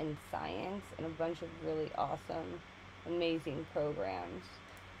prep and science and a bunch of really awesome, amazing programs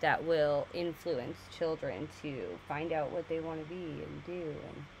that will influence children to find out what they want to be and do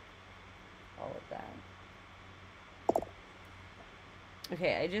and all of that.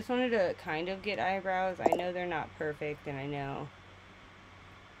 Okay, I just wanted to kind of get eyebrows. I know they're not perfect, and I know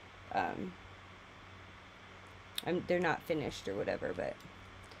they're not finished or whatever, but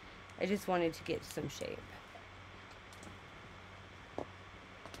I just wanted to get some shape.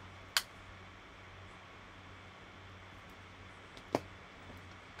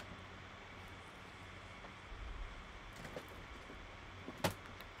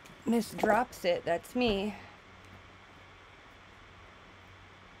 Miss Drops It, that's me.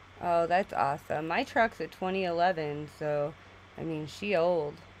 Oh, that's awesome. My truck's a 2011, so, I mean, she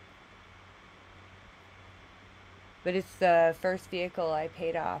old. But it's the first vehicle I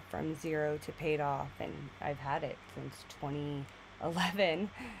paid off from zero to paid off, and I've had it since 2011.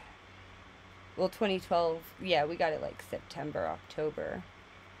 Well, 2012, yeah, we got it like September, October.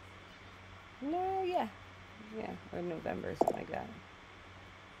 No, yeah, or November, something like that.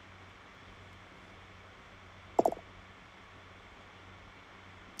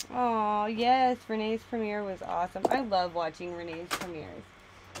 Oh, yes, Renee's premiere was awesome. I love watching Renee's premieres.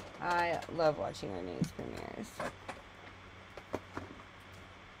 I love watching Renee's premieres.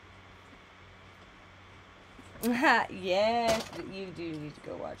 Yes, you do need to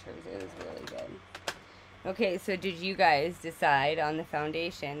go watch hers. It was really good. Okay, so did you guys decide on the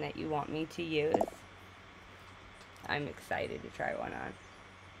foundation that you want me to use? I'm excited to try one on.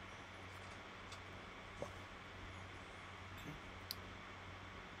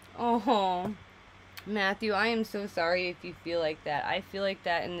 Oh, Matthew, I am so sorry if you feel like that. I feel like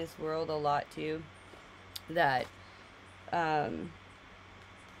that in this world a lot too. That,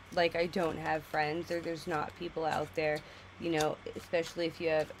 like, I don't have friends, or there's not people out there, you know, especially if you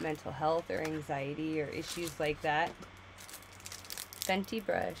have mental health or anxiety or issues like that. Fenty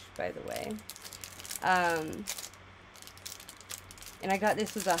brush, by the way. And I got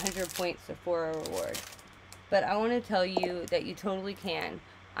this as a 100 point Sephora reward. But I want to tell you that you totally can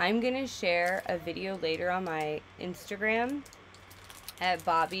I'm going to share a video later on my Instagram at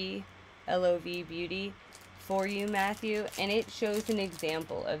Bobby LOV Beauty for you, Matthew, and it shows an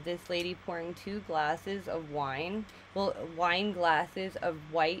example of this lady pouring 2 glasses of wine, well, wine glasses of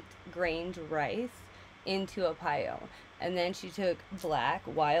white grained rice into a pile. And then she took black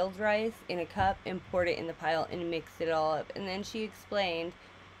wild rice in a cup and poured it in the pile and mixed it all up. And then she explained,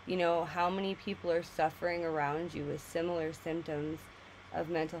 you know, how many people are suffering around you with similar symptoms of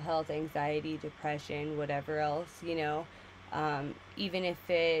mental health, anxiety, depression, whatever else, you know. Even if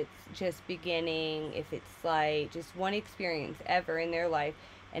it's just beginning, if it's slight, just one experience ever in their life,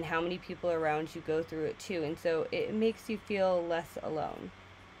 and how many people around you go through it too. And so it makes you feel less alone.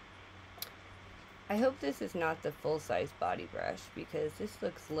 I hope this is not the full-size body brush, because this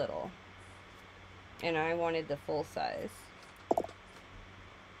looks little. And I wanted the full size.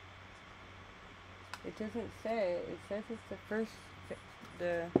 It doesn't say. It says it's the first,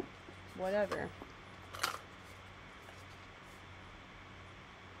 the whatever.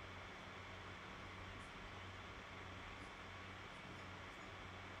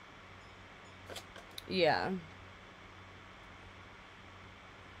 Yeah.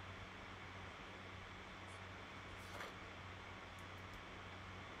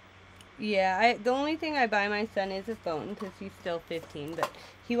 Yeah, the only thing I buy my son is a phone because he's still 15, but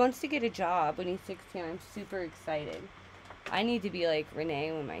he wants to get a job when he's 16. I'm super excited. I need to be like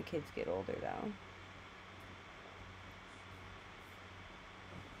Renee when my kids get older, though.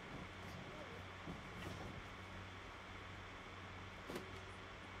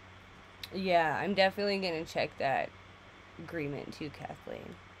 Yeah, I'm definitely going to check that agreement too,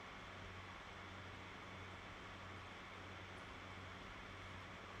 Kathleen.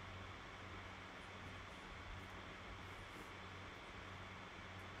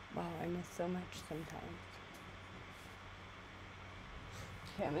 Wow, I miss so much sometimes.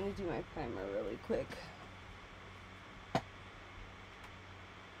 Okay, I'm going to do my primer really quick.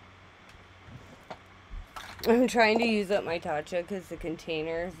 I'm trying to use up my Tatcha because the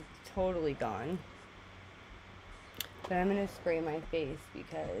container is totally gone. But I'm going to spray my face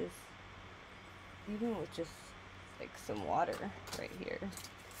because even with just like some water right here,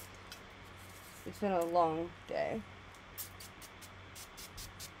 it's been a long day.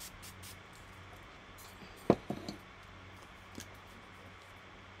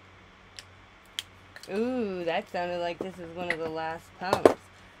 Ooh, that sounded like this is one of the last pumps.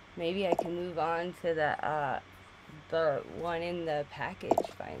 Maybe I can move on to the one in the package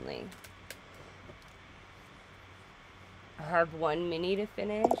finally. I have one mini to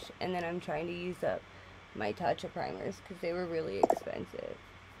finish, and then I'm trying to use up my Tatcha primers because they were really expensive.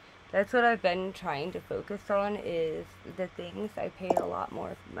 That's what I've been trying to focus on, is the things I paid a lot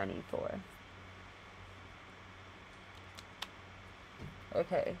more money for.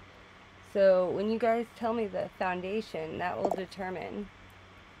 Okay, so when you guys tell me the foundation, that will determine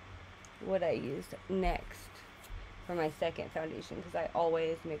what I use next for my second foundation, because I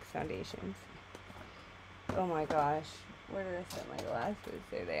always mix foundations. Oh my gosh, where did I set my glasses?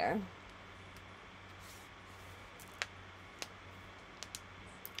 There they are.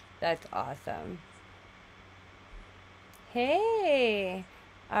 That's awesome. Hey,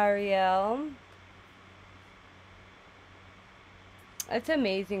 Ariel. That's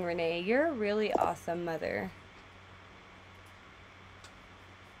amazing, Renee. You're a really awesome mother.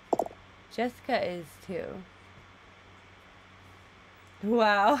 Jessica is too.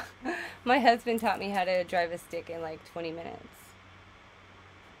 Wow. My husband taught me how to drive a stick in like 20 minutes.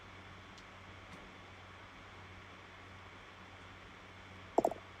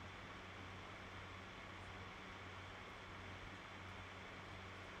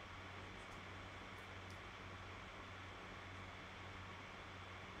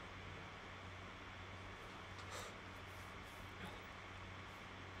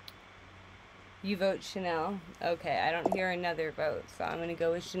 You vote Chanel. Okay, I don't hear another vote, so I'm going to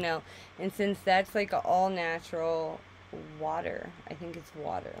go with Chanel. And since that's like an all-natural water, I think it's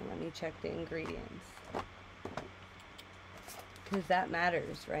water. Let me check the ingredients. Because that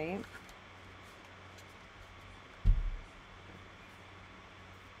matters, right?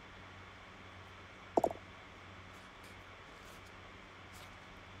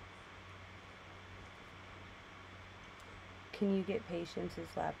 Can you get Patience's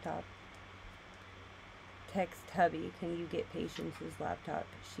laptop? Text hubby, can you get Patience's laptop?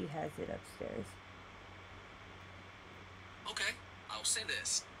 She has it upstairs. Okay, I'll send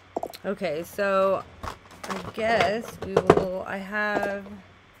this. Okay, so I guess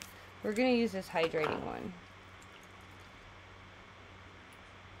we're gonna use this hydrating one.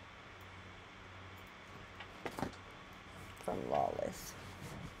 From Lawless.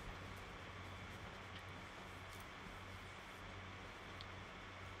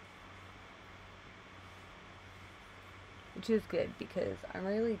 which is good because I'm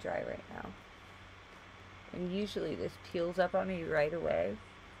really dry right now. And usually this peels up on me right away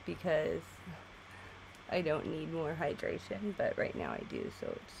because I don't need more hydration, but right now I do, so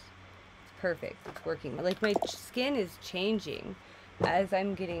it's perfect. It's working. Like, my skin is changing as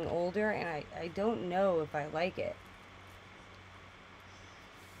I'm getting older, and I don't know if I like it.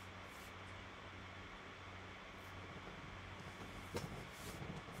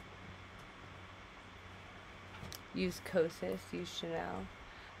 Use Kosas, use Chanel.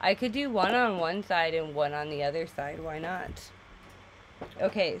 I could do one on one side and one on the other side. Why not?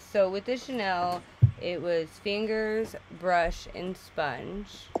 Okay, so with the Chanel, it was fingers, brush, and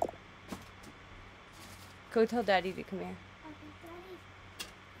sponge. Go tell Daddy to come here.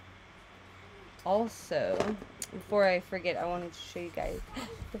 Also, before I forget, I wanted to show you guys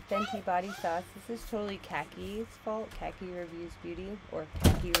the Fenty body sauce. This is totally Khaki's fault. Khaki Reviews Beauty, or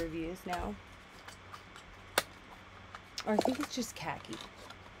Khaki Reviews now. Or I think it's just Khaki.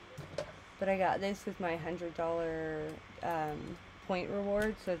 But I got this with my $100 point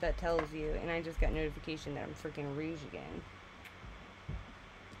reward, so that tells you. And I just got notification that I'm freaking rouge again.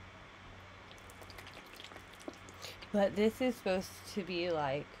 But this is supposed to be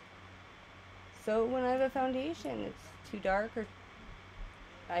like, so when I have a foundation, it's too dark, or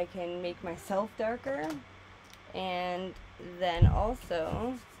I can make myself darker. And then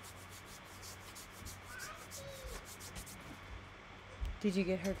also, did you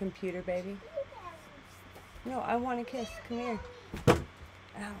get her computer, baby? No, I want a kiss. Come here.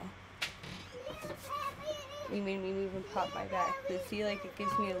 Ow. You made me move and pop my back. But see, like, it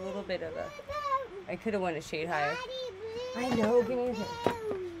gives me a little bit of a... I could have went a shade higher. I know, give me here.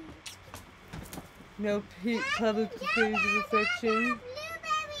 No public displays of affection.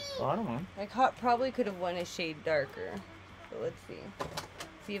 Bottom one. I probably could have went a shade darker. So let's see.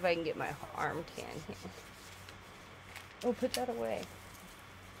 See if I can get my arm tan here. Oh, put that away.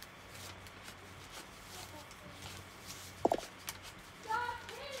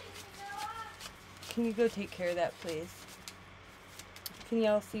 Can you go take care of that, please? Can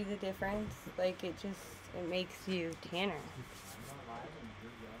y'all see the difference? Like, it makes you tanner.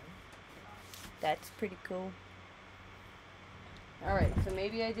 That's pretty cool. Alright, so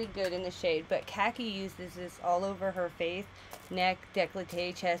maybe I did good in the shade, but Khaki uses this all over her face, neck,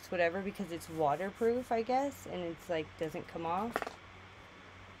 décolleté, chest, whatever, because it's waterproof, I guess, and it's like, doesn't come off.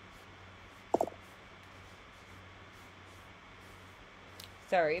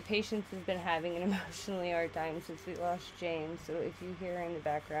 Sorry, Patience has been having an emotionally hard time since we lost James, so if you hear her in the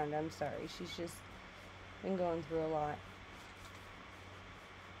background, I'm sorry. She's just been going through a lot.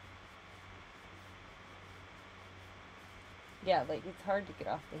 Yeah, like, it's hard to get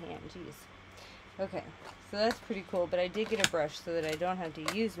off the hand, jeez. Okay, so that's pretty cool, but I did get a brush so that I don't have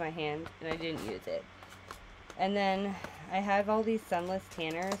to use my hand, and I didn't use it. And then I have all these sunless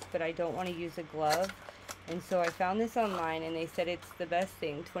tanners, but I don't want to use a glove. And so I found this online, and they said it's the best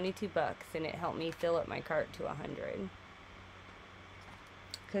thing, 22 bucks, and it helped me fill up my cart to 100.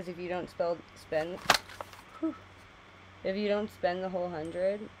 Because if you don't spend the whole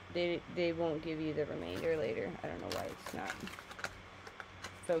 100, they won't give you the remainder later. I don't know why it's not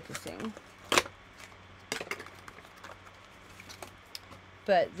focusing.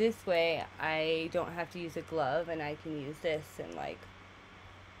 But this way, I don't have to use a glove, and I can use this, and like,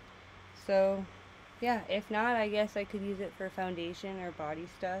 so... yeah, if not, I guess I could use it for foundation or body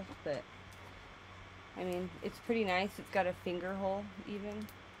stuff, but, I mean, it's pretty nice. It's got a finger hole, even,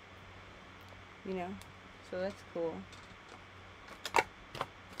 you know, so that's cool.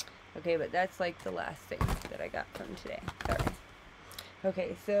 Okay, but that's, like, the last thing that I got from today. Sorry.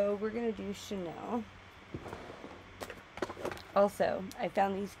 Okay, so we're gonna do Chanel. Also, I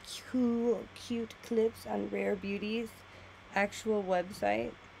found these cool, cute clips on Rare Beauty's actual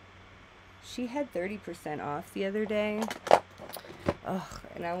website. She had 30% off the other day. Ugh,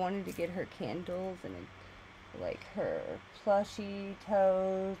 and I wanted to get her candles and like her plushie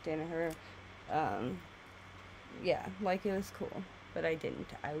tote and her, yeah, like it was cool. But I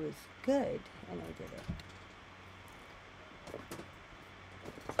didn't. I was good and I did it.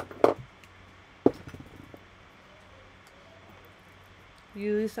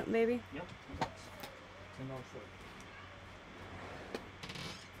 You lose something, baby? Yep. $10 short.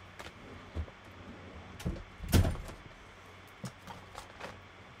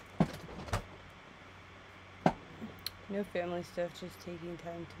 No family stuff, just taking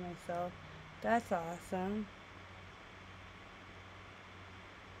time to myself. That's awesome.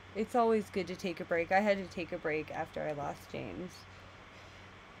 It's always good to take a break. I had to take a break after I lost James.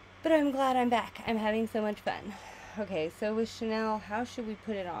 But I'm glad I'm back. I'm having so much fun. Okay, so with Chanel, how should we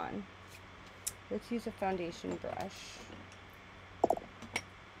put it on? Let's use a foundation brush.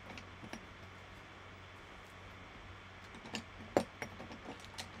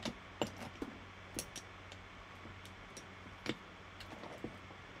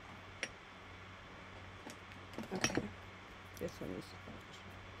 this one needs to finish.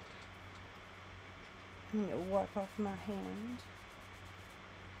 I'm gonna wipe off my hand.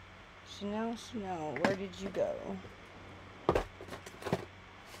 Chanel, Chanel, where did you go?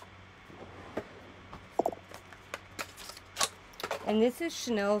 And this is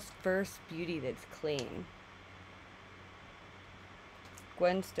Chanel's first beauty that's clean.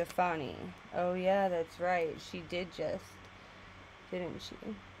 Gwen Stefani. Oh yeah, that's right. She did just, didn't she?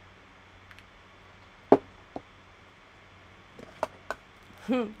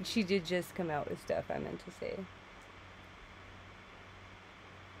 She did just come out with stuff, I meant to say.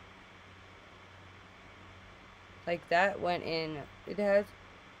 Like that went in, it has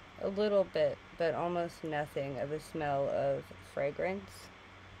a little bit, but almost nothing of a smell of fragrance.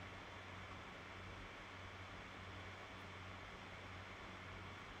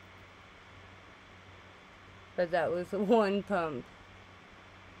 But that was one pump.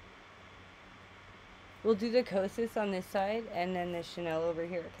 We'll do the Kosas on this side and then the Chanel over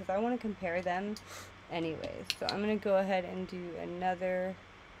here because I want to compare them anyways. So I'm going to go ahead and do another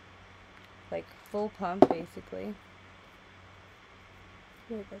like full pump basically.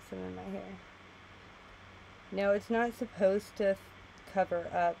 Ooh, I got some in my hair. No, it's not supposed to cover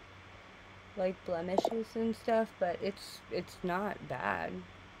up like blemishes and stuff, but it's not bad.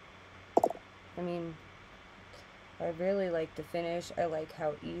 I mean, I really like the finish. I like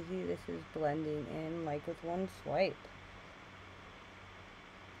how easy this is blending in, like with one swipe.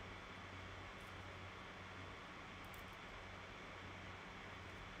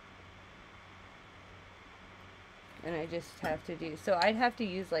 And I just have to do, so I'd have to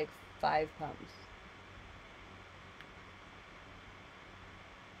use like 5 pumps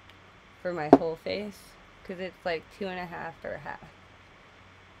for my whole face, because it's like 2.5 or half.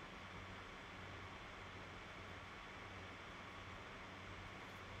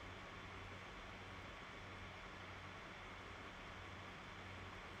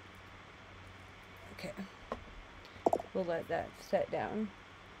 Okay, we'll let that set down.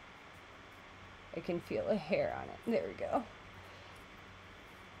 I can feel a hair on it. There we go.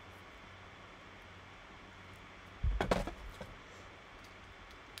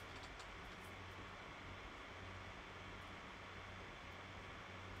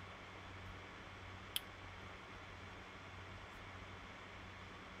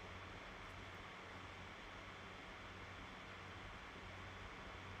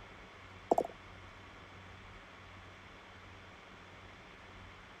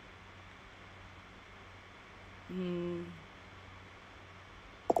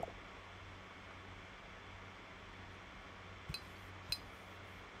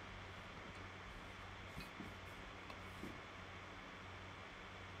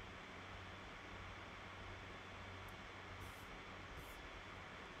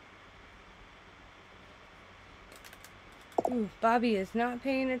 Ooh, Bobby is not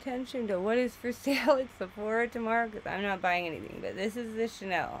paying attention to what is for sale at Sephora tomorrow because I'm not buying anything. But this is the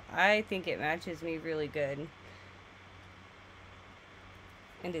Chanel. I think it matches me really good.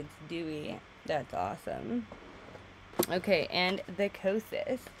 And it's dewy. That's awesome. Okay, and the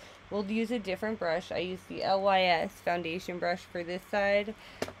Kosas. We'll use a different brush. I use the LYS foundation brush for this side.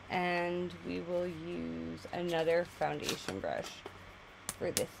 And we will use another foundation brush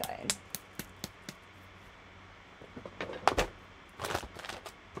for this side.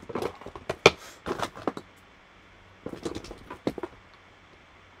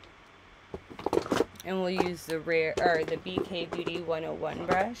 And we'll use the the BK Beauty 101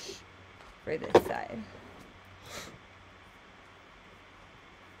 brush for this side.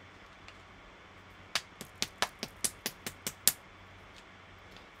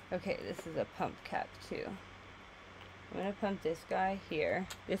 Okay, this is a pump cap too. I'm gonna pump this guy here.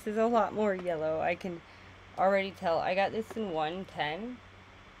 This is a lot more yellow. I can already tell. I got this in 110.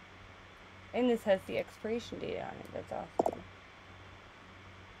 And this has the expiration date on it. That's awesome.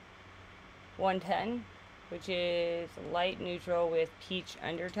 110, which is light neutral with peach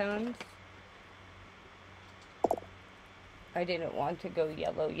undertones. I didn't want to go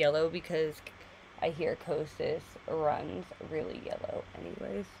yellow because I hear Kosas runs really yellow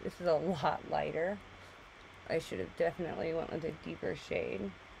anyways. This is a lot lighter. I should have definitely went with a deeper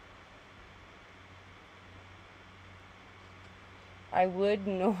shade. I would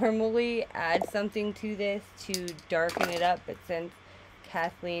normally add something to this to darken it up, but since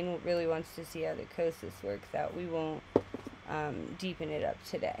Kathleen really wants to see how the Kosas works out, we won't deepen it up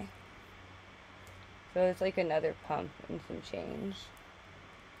today. So it's like another pump and some change.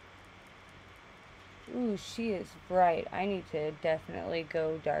 Ooh, she is bright. I need to definitely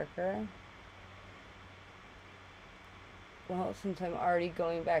go darker. Well, since I'm already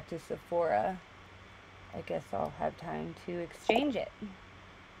going back to Sephora, I guess I'll have time to exchange it.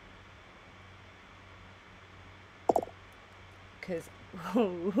 Because,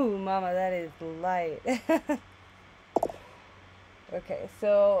 ooh, mama, that is light. Okay,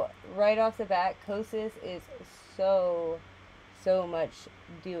 so right off the bat, Kosas is so much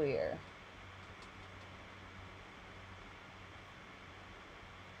dewier.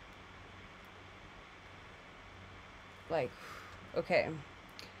 Like, okay.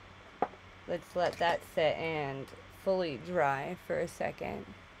 Let's let that sit and fully dry for a second.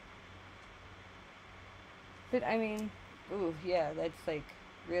 But I mean, ooh, yeah, that's like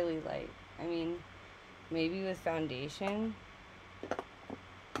really light. I mean, maybe with foundation.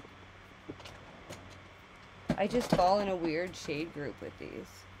 I just fall in a weird shade group with these.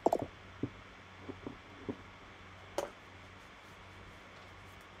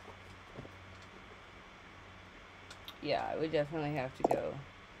 Yeah, I would definitely have to go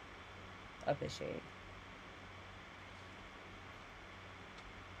up a shade.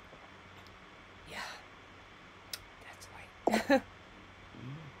 Yeah, that's white.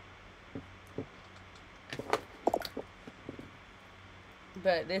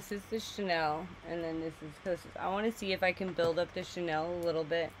 But this is the Chanel, and then this is Kosas. I want to see if I can build up the Chanel a little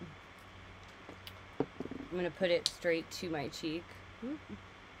bit. I'm going to put it straight to my cheek. Ooh.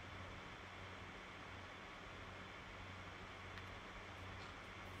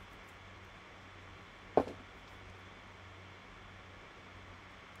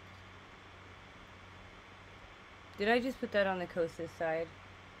 Did I just put that on the Kosas side?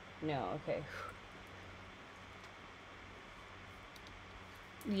 No, okay.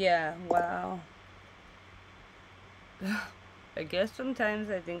 Yeah, wow. I guess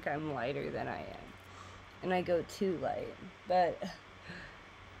sometimes I think I'm lighter than I am. And I go too light. But,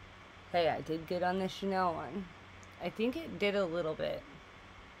 hey, I did good on the Chanel one. I think it did a little bit.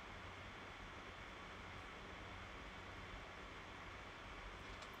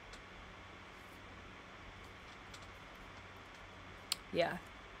 Yeah.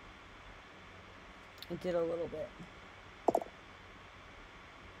 It did a little bit.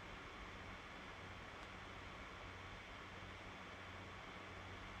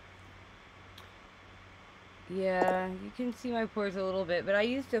 Yeah, you can see my pores a little bit, but I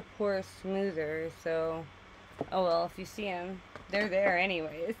used a pore smoother, so... Oh well, if you see them, they're there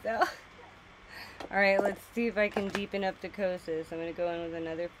anyway, so... Alright, let's see if I can deepen up the Kosas. I'm going to go in with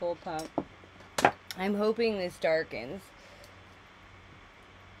another full pump. I'm hoping this darkens.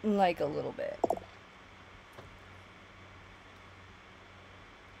 Like a little bit.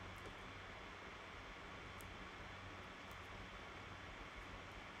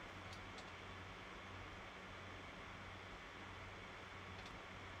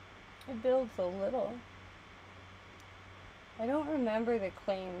 It builds a little. I don't remember the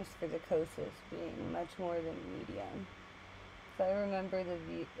claims for the Kosas being much more than medium. So I remember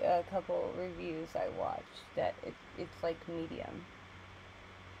a couple reviews I watched that it's like medium.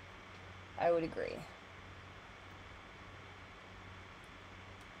 I would agree.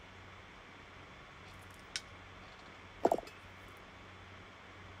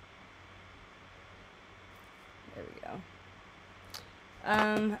 There we go.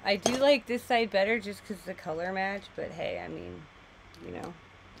 I do like this side better just because the color match, but hey, I mean, you know,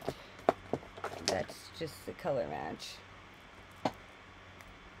 that's just the color match.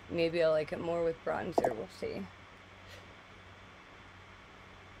 Maybe I'll like it more with bronzer, we'll see.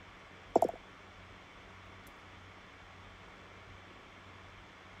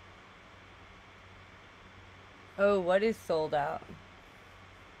 Oh, what is sold out?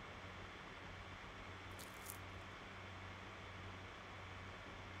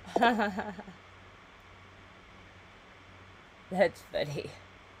 That's funny.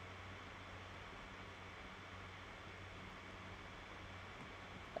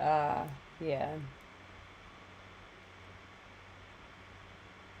 Yeah.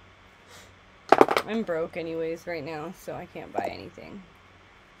 I'm broke anyways right now, so I can't buy anything.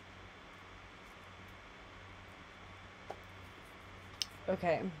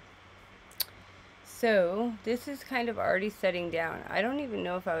 Okay. So, this is kind of already setting down. I don't even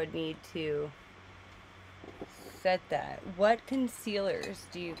know if I would need to set that. What concealers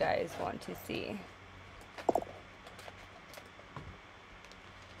do you guys want to see?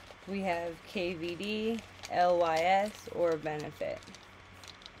 We have KVD, LYS, or Benefit.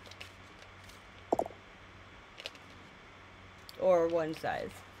 Or one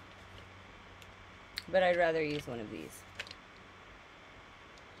size. But I'd rather use one of these.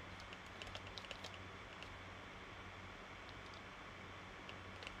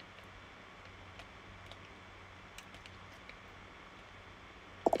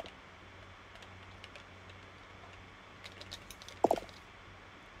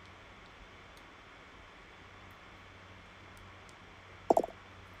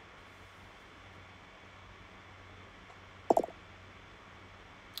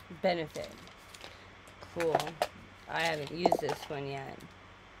 Benefit. Cool. I haven't used this one yet.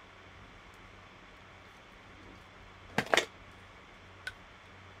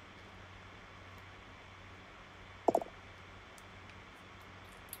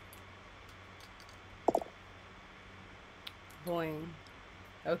 Boing.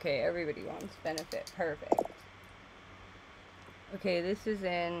 Okay, everybody wants Benefit. Perfect. Okay, this is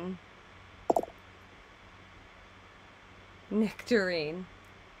in Nectarine.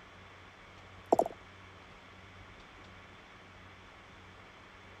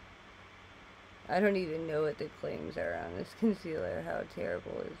 I don't even know what the claims are on this concealer. How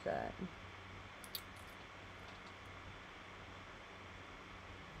terrible is that?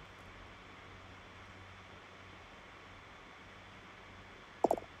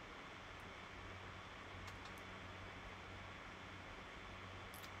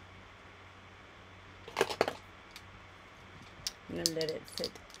 I'm gonna let it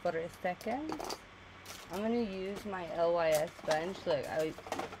sit for a second. I'm gonna use my LYS sponge. Look, I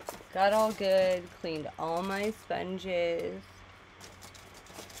got all good, cleaned all my sponges.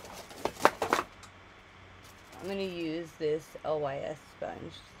 I'm gonna use this LYS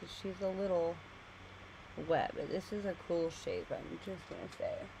sponge. She's a little wet, but this is a cool shape, I'm just gonna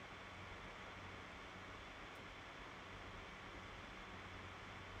say.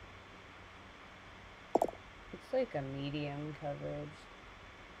 It's like a medium coverage.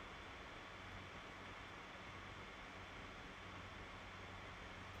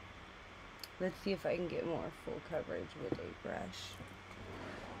 Let's see if I can get more full coverage with a brush.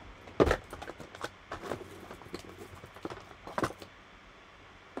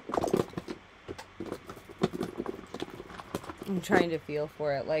 I'm trying to feel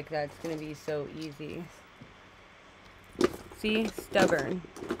for it like that's going to be so easy. See? Stubborn.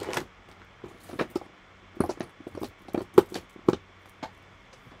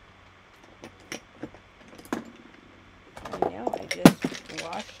 I know, I just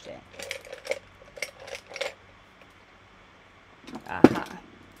washed it. Aha.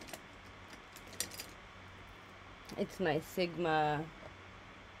 It's my Sigma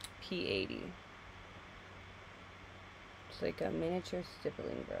P80. It's like a miniature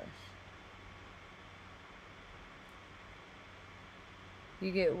stippling brush.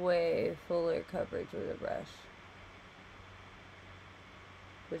 You get way fuller coverage with a brush,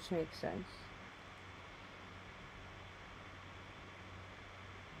 which makes sense.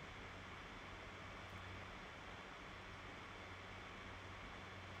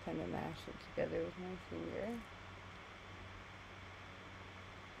 Kind of mash it together with my finger.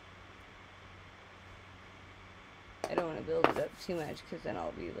 I don't want to build it up too much because then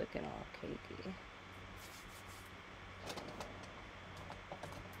I'll be looking all cakey.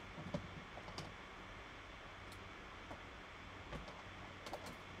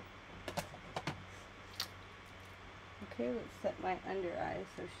 Okay, let's set my under eye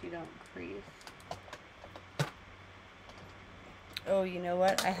so she don't crease. Oh, you know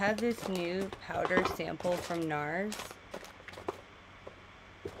what? I have this new powder sample from NARS.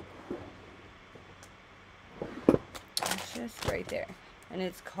 It's just right there. And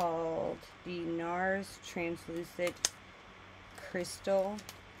it's called the NARS Translucent Crystal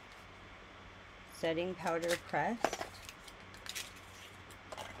Setting Powder Pressed.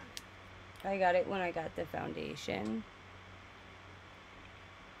 I got it when I got the foundation.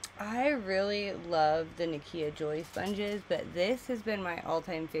 I really love the Nakia Joy sponges, but this has been my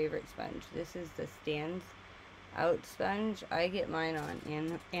all-time favorite sponge. This is the Stands Out sponge. I get mine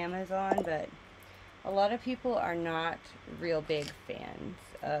on Amazon, but a lot of people are not real big fans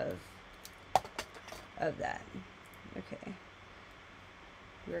of that. Okay.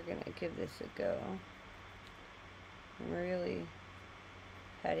 We're going to give this a go. I'm really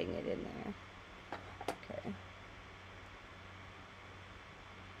patting it in there. Okay.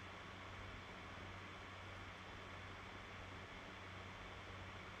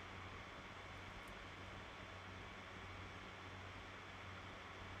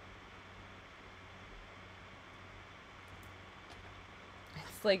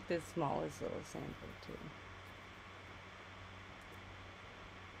 It's like the smallest little sample too.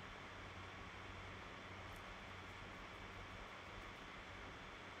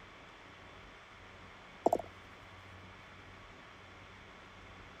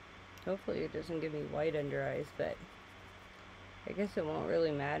 Hopefully it doesn't give me white under eyes, but I guess it won't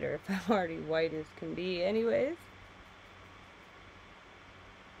really matter if I'm already white as can be anyways.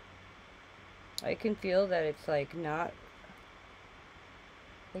 I can feel that it's like not,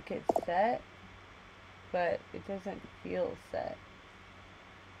 like it's set, but it doesn't feel set.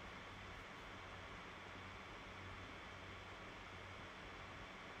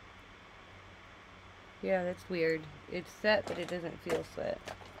 Yeah, that's weird. It's set, but it doesn't feel set.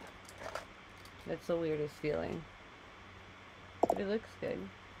 That's the weirdest feeling. But it looks good.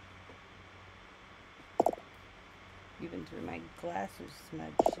 Even through my glasses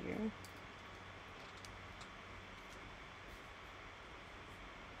smudge here.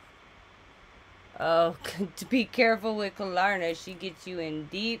 Oh, to be careful with Kalarna. She gets you in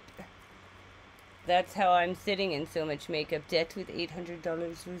deep. That's how I'm sitting in so much makeup debt with $800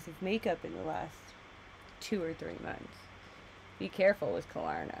 worth of makeup in the last 2 or 3 months. Be careful with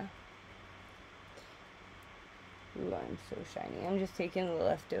Kalarna. Ooh, I'm so shiny. I'm just taking the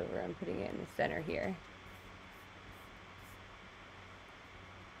leftover and putting it in the center here.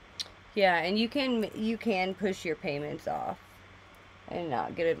 Yeah, and you can push your payments off and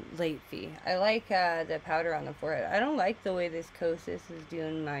not get a late fee. I like the powder on the forehead. I don't like the way this Kosas is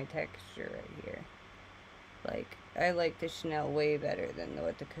doing my texture right here. Like, I like the Chanel way better than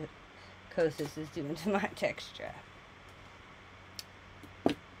what the Kosas is doing to my texture.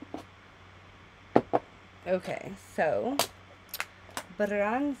 Okay, so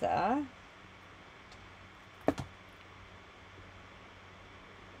bronzer.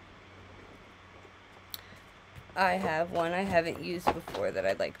 I have one I haven't used before that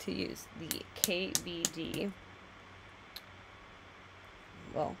I'd like to use. The KVD,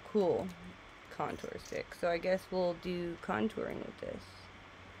 well, cool contour stick. So I guess we'll do contouring with this.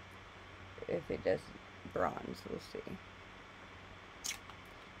 If it does bronze, we'll see.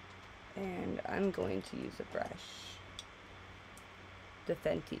 And I'm going to use a brush. The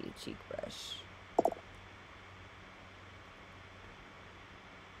Fenty cheek brush.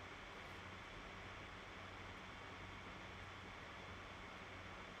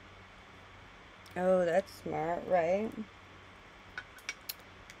 Oh, that's smart, right?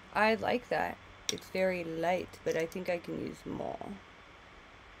 I like that. It's very light, but I think I can use more.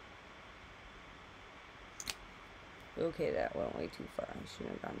 Okay, that went way too far. I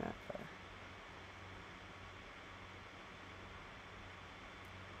shouldn't have gone that far.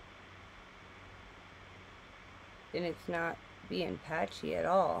 And it's not being patchy at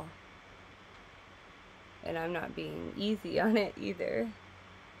all. And I'm not being easy on it either.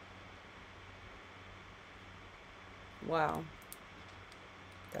 Wow.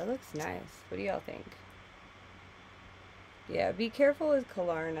 That looks nice. What do y'all think? Yeah, be careful with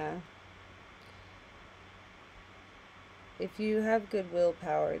Kalarna. If you have good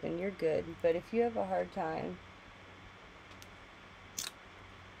willpower, then you're good. But if you have a hard time,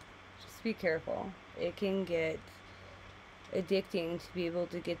 just be careful. It can get addicting to be able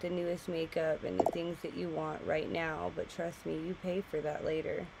to get the newest makeup and the things that you want right now. But trust me, you pay for that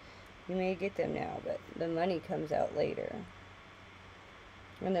later. You may get them now, but the money comes out later.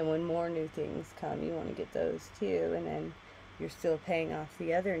 And then when more new things come, you want to get those too. And then you're still paying off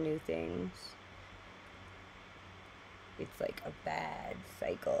the other new things. It's like a bad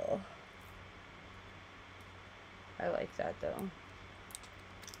cycle. I like that though.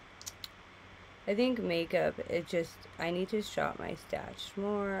 I think makeup, I need to shop my stash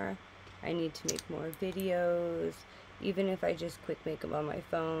more. I need to make more videos. Even if I just quick make them on my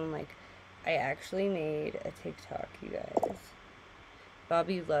phone. Like, I actually made a TikTok, you guys.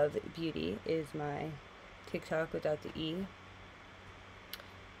 Bobby Love Beauty is my TikTok without the E.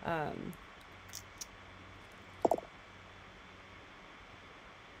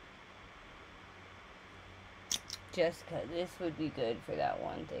 Jessica, this would be good for that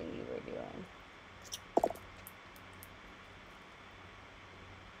one thing you were doing.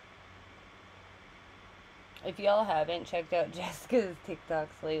 If y'all haven't checked out Jessica's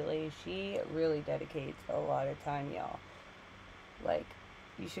TikToks lately, she really dedicates a lot of time, y'all. Like,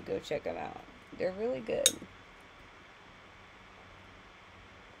 you should go check them out. They're really good.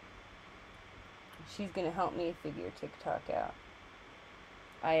 She's going to help me figure TikTok out.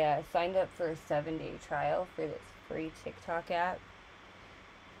 I signed up for a 7-day trial for this free TikTok app.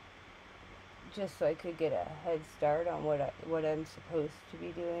 Just so I could get a head start on what I'm supposed to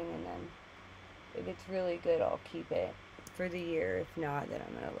be doing. And then if it's really good, I'll keep it for the year. If not, then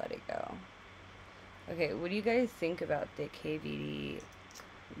I'm going to let it go. Okay, what do you guys think about the KVD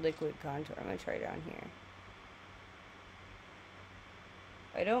liquid contour? I'm going to try it on here.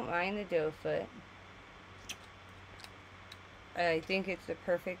 I don't mind the doe foot. I think it's the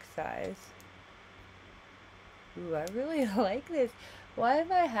perfect size. Ooh, I really like this. Why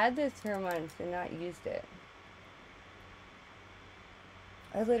have I had this for months and not used it?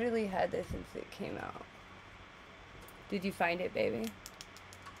 I literally had this since it came out. Did you find it, baby?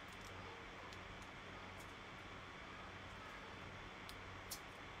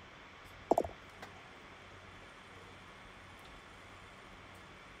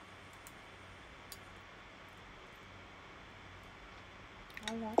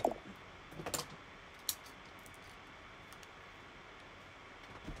 like it.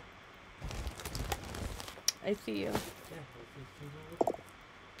 I see you. Yeah,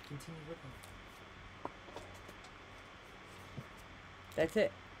 continue looking. That's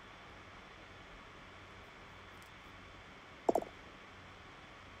it.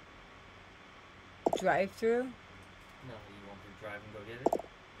 Drive through? No, you want to drive and go get it?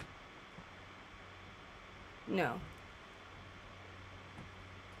 No.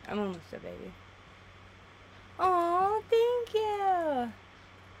 I'm almost a baby. Oh, thank you.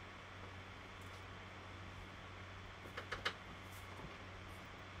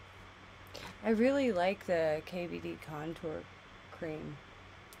 I really like the KBD contour cream.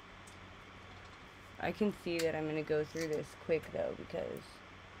 I can see that I'm going to go through this quick though because,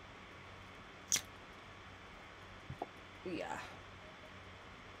 yeah.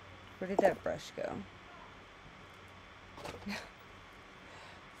 Where did that brush go?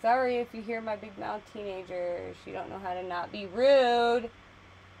 Sorry if you hear my big mouth teenager. She don't know how to not be rude.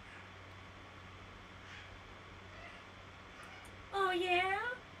 Oh yeah?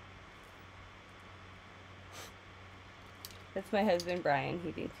 That's my husband Brian.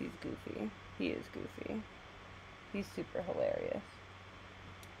 He thinks he's goofy. He is goofy. He's super hilarious.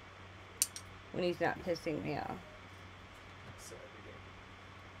 When he's not pissing me off. So every day.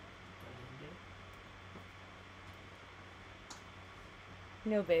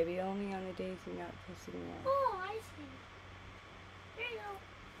 No, baby, only on the days you're not pissing me off. Oh, I see. There you go.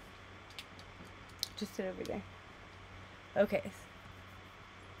 Just sit over there. Okay.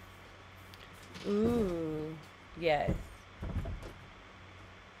 Ooh, yes.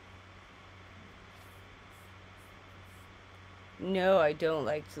 No, I don't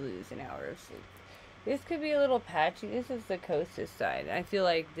like to lose an hour of sleep. This could be a little patchy. This is the Kosas side. I feel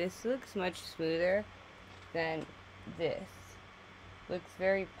like this looks much smoother than this. Looks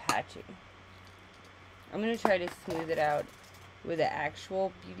very patchy. I'm going to try to smooth it out with an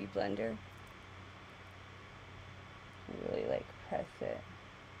actual beauty blender. Really like press it.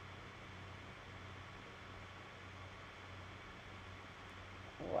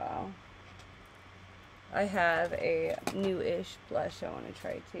 Wow. I have a new-ish blush I want to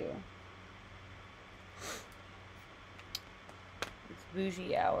try too. It's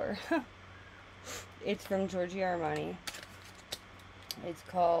Bougie Hour. It's from Giorgio Armani. It's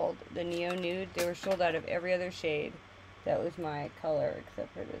called the Neo Nude. They were sold out of every other shade. That was my color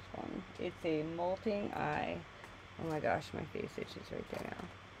except for this one. It's a molting eye. Oh my gosh, my face itches right there now.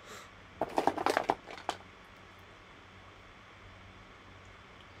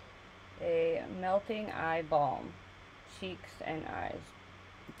 A melting eye balm. Cheeks and eyes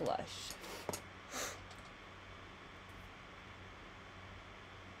blush.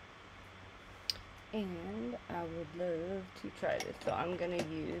 And I would love to try this. So I'm going to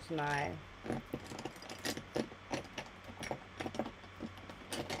use my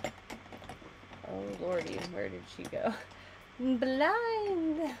oh lordy, where did she go? I'm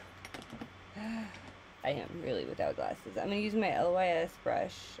blind. I am really without glasses. I'm going to use my LYS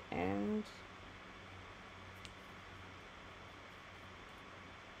brush and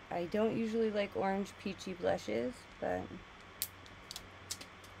I don't usually like orange peachy blushes, but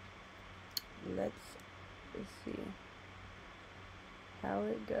let's see how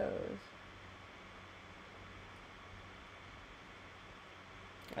it goes.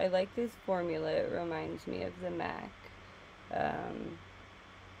 I like this formula. It reminds me of the MAC.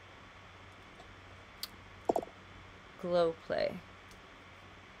 Glow Play.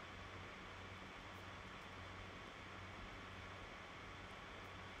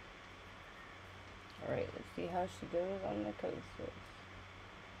 Alright, let's see how she goes on the coasters.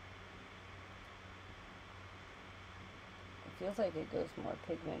 It feels like it goes more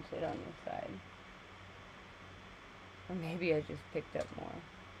pigmented on the side. Or maybe I just picked up more.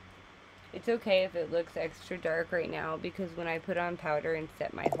 It's okay if it looks extra dark right now because when I put on powder and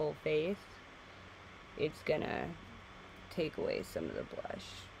set my whole face, it's gonna take away some of the blush.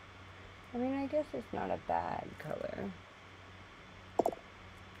 I mean, I guess it's not a bad color.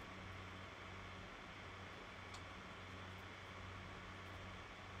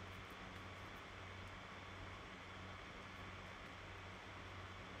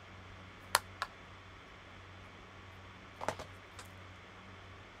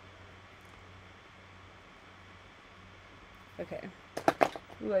 Okay.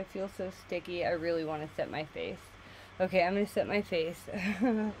 Ooh, I feel so sticky. I really want to set my face. Okay, I'm going to set my face.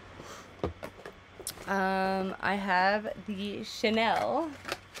 I have the Chanel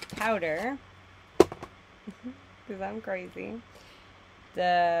powder. Because I'm crazy.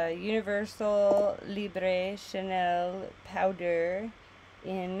 The Universal Libre Chanel powder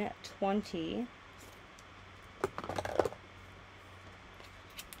in 20.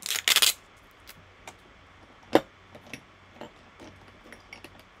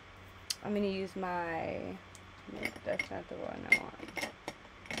 I'm going to use my, no, that's not the one I want.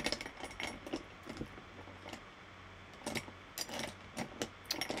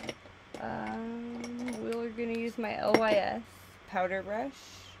 We're going to use my OYS powder brush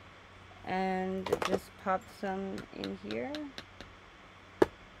and just pop some in here.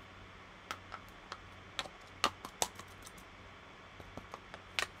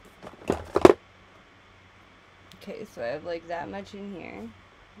 Okay, so I have like that much in here.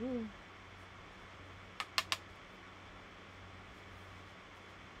 Ooh.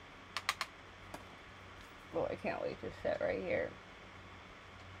 Oh, I can't wait to set right here.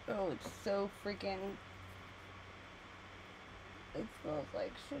 Oh, it's so freaking... It smells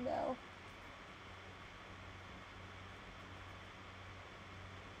like Chanel.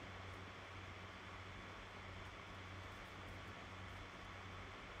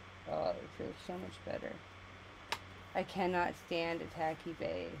 Oh, it feels so much better. I cannot stand a tacky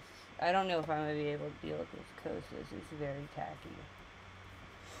base. I don't know if I'm going to be able to deal with this Kosas. It's very tacky.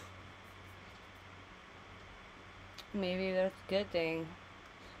 Maybe that's a good thing.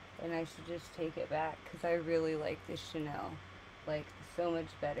 And I should just take it back because I really like this Chanel. Like, so much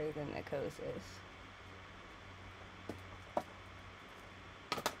better than the Kosas.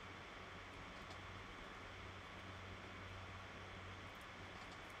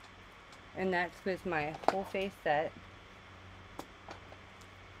 And that's with my whole face set.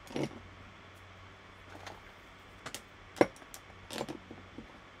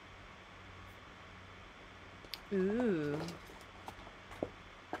 Ooh.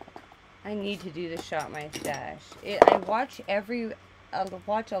 I need to do the Shop My Stash. I watch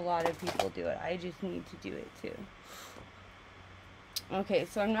a lot of people do it. I just need to do it too. Okay,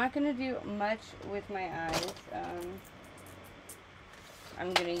 so I'm not going to do much with my eyes.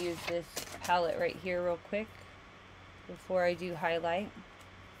 I'm going to use this palette right here real quick before I do highlight.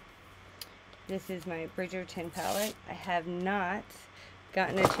 This is my Bridgerton palette. I have not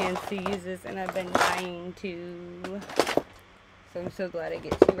gotten a chance to use this, and I've been dying to. So I'm so glad I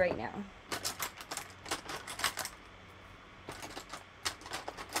get to right now.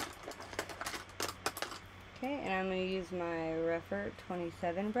 Okay, and I'm going to use my Refer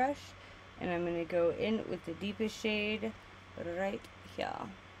 27 brush, and I'm going to go in with the deepest shade right here.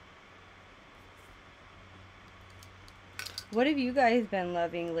 What have you guys been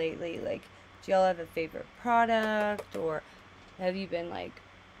loving lately? Like, do y'all have a favorite product, or have you been like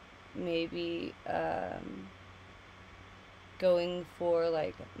maybe going for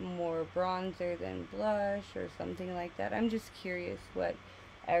like more bronzer than blush or something like that? I'm just curious what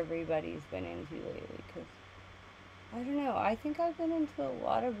everybody's been into lately, because I don't know, I think I've been into a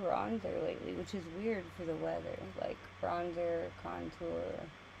lot of bronzer lately, which is weird for the weather. Like bronzer, contour,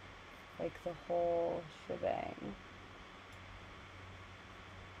 like the whole shebang.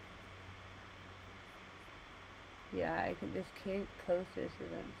 Yeah, I think this Kosas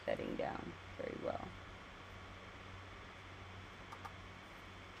isn't setting down very well.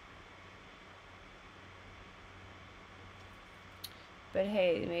 But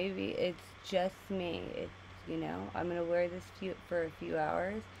hey, maybe it's just me. It's, you know, I'm going to wear this for a few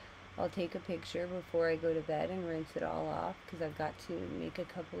hours. I'll take a picture before I go to bed and rinse it all off, because I've got to make a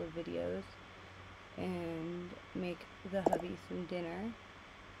couple of videos and make the hubby some dinner.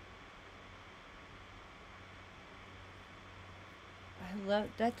 I love,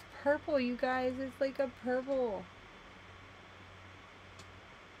 that's purple, you guys. It's like a purple.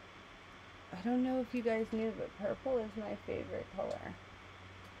 I don't know if you guys knew, but purple is my favorite color.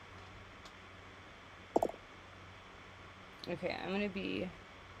 Okay, I'm going to be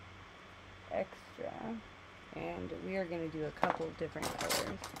extra, and we are going to do a couple different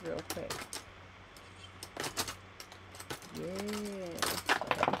colors real quick. Yeah.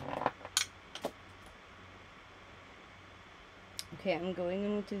 Okay, I'm going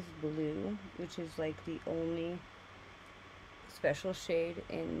in with this blue, which is like the only special shade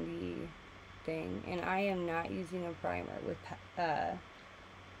in the thing, and I am not using a primer.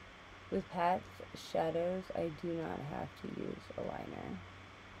 With Pat's shadows, I do not have to use a liner.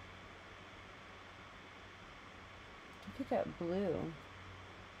 Look at that blue.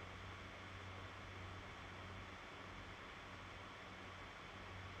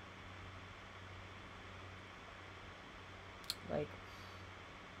 Like,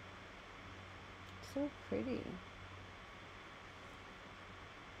 so pretty.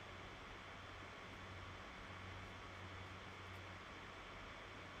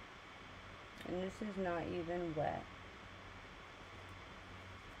 And this is not even wet.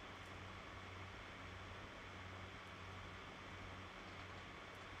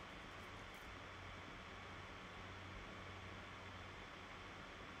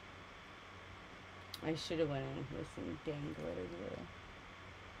 I should have went in with some dang glitter glue.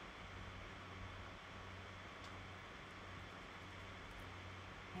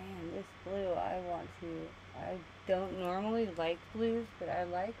 Man, this blue, I don't normally like blues, but I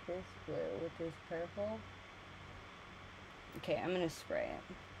like this blue with this purple. Okay, I'm gonna spray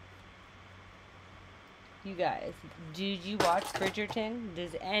it. You guys, did you watch Bridgerton?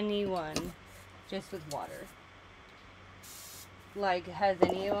 Does anyone, just with water, like, has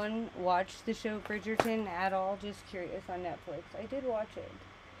anyone watched the show Bridgerton at all? Just curious, on Netflix. I did watch it.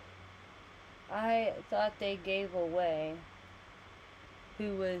 I thought they gave away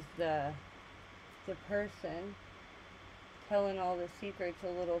who was the person telling all the secrets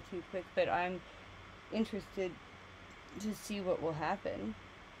a little too quick, but I'm interested to see what will happen.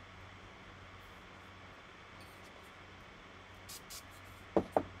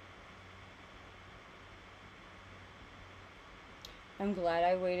 I'm glad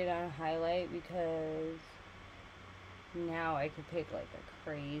I waited on a highlight because now I could pick like a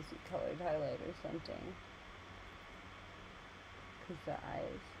crazy colored highlight or something. Because the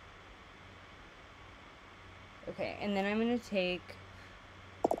eyes. Okay, and then I'm going to take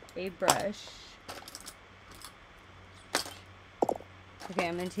a brush. Okay,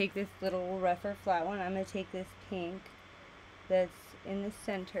 I'm going to take this little rougher flat one. I'm going to take this pink that's in the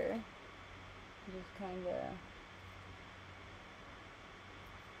center. Just kind of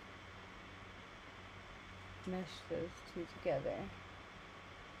mesh those two together.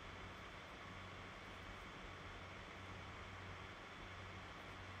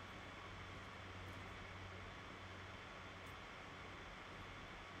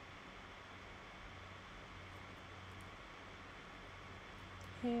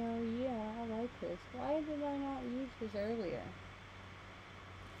 Hell yeah, I like this. Why did I not use this earlier?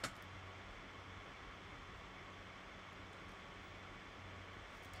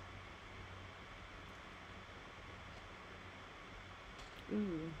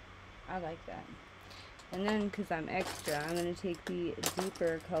 Ooh, I like that. And then, because I'm extra, I'm going to take the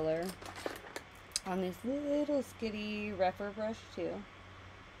deeper color on this little skitty rougher brush too.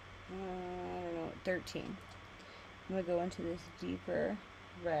 I don't know, 13. I'm going to go into this deeper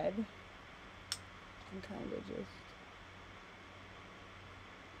red and kind of just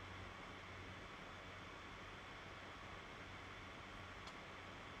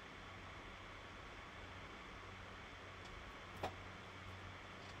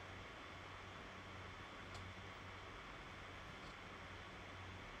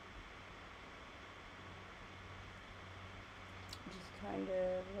kind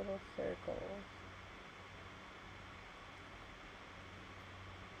of little circles.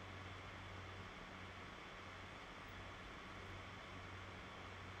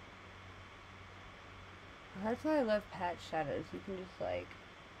 That's why I love patch shadows. You can just like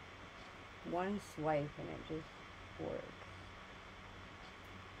one swipe and it just works.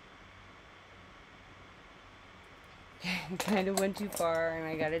 I kind of went too far and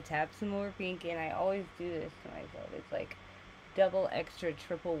I gotta tap some more pink in. I always do this to myself. It's like double, extra,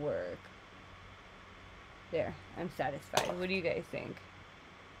 triple work. There, I'm satisfied. What do you guys think?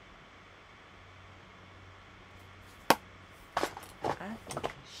 I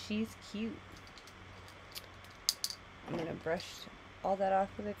think she's cute. I'm gonna brush all that off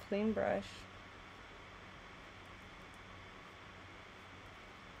with a clean brush.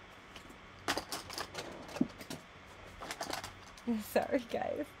 Sorry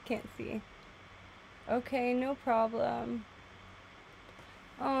guys, can't see. Okay, no problem.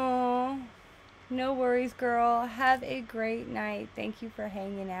 Oh, no worries, girl. Have a great night. Thank you for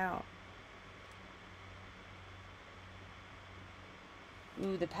hanging out.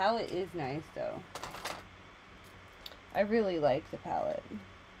 Ooh, the palette is nice though. I really like the palette.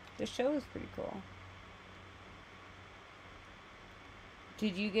 The show is pretty cool.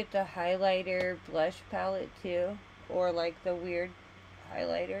 Did you get the highlighter blush palette too? Or like the weird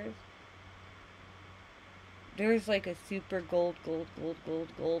highlighters? There's like a super gold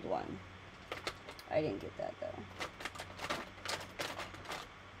one. I didn't get that though.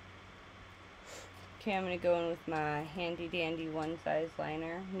 Okay, I'm going to go in with my handy dandy one size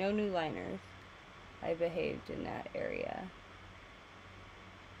liner. No new liners. I behaved in that area.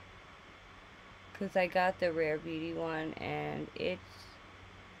 Because I got the Rare Beauty one and it's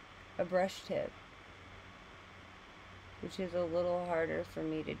a brush tip. Which is a little harder for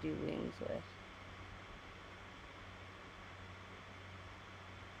me to do wings with.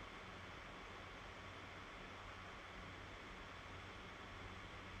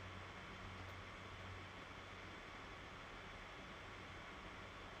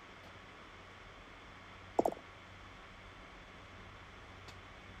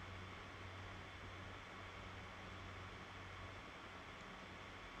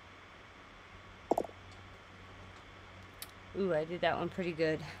 Ooh, I did that one pretty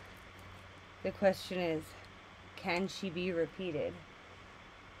good. The question is, can she be repeated?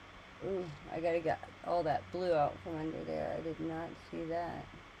 Ooh, I gotta get all that blue out from under there. I did not see that.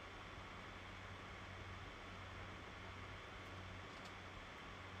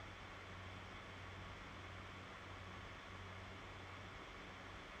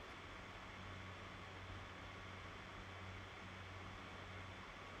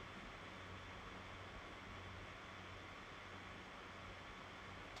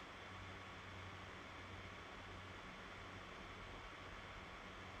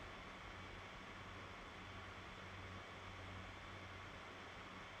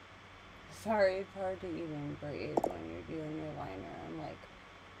 Sorry, it's hard to even breathe when you're doing your liner. I'm like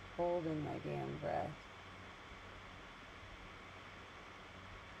holding my damn breath.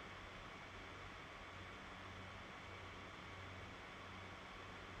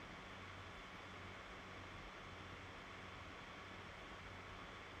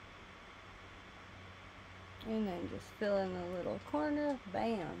 And then just fill in the little corner.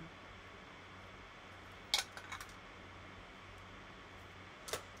 Bam.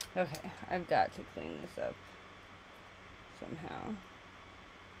 Okay, I've got to clean this up somehow.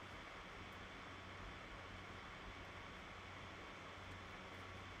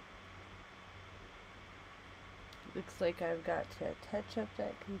 Looks like I've got to touch up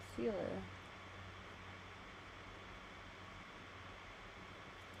that concealer.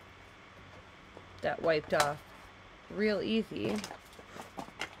 That wiped off real easy.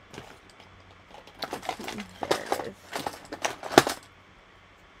 There it is.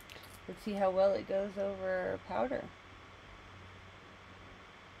 Let's see how well it goes over powder.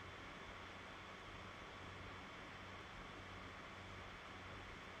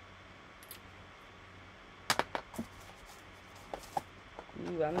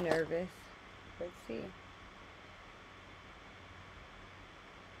 Ooh, I'm nervous. Let's see.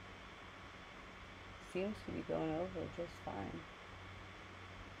 Seems to be going over just fine.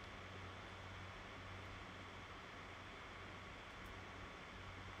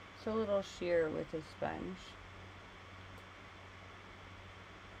 It's a little sheer with a sponge.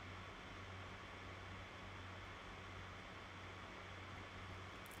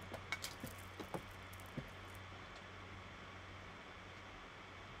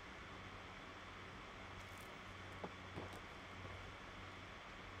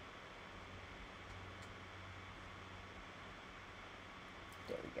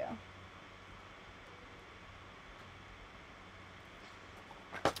 There we go.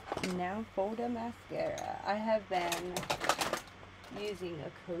 Now for the mascara. I have been using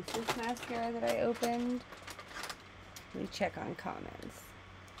a Kosas mascara that I opened. Let me check on comments.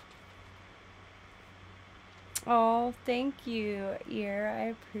 Oh, thank you, Ear. I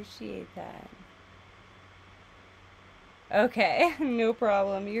appreciate that. Okay, no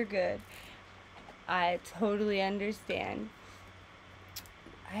problem. You're good. I totally understand.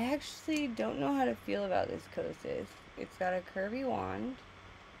 I actually don't know how to feel about this Kosas. It's got a curvy wand.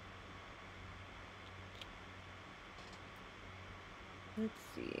 Let's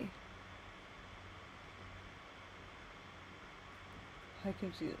see. I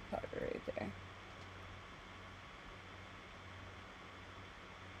can see the powder right there.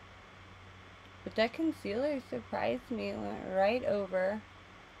 But that concealer surprised me. It went right over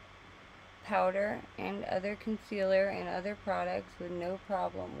powder and other concealer and other products with no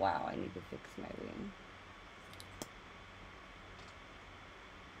problem. Wow, I need to fix my wing.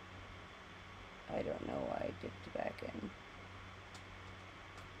 I don't know why I dipped back in.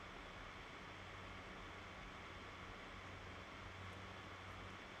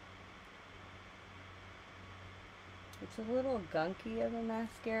 It's a little gunky of a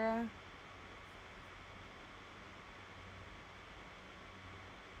mascara.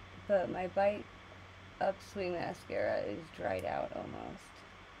 But my Bite Upswing mascara is dried out almost.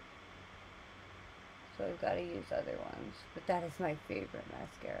 So I've got to use other ones. But that is my favorite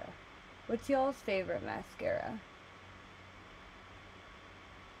mascara. What's y'all's favorite mascara?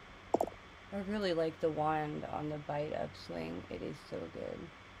 I really like the wand on the Bite Upswing. It is so good.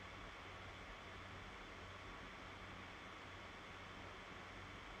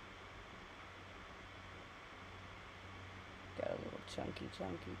 Got a little chunky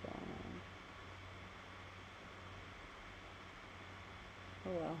going on.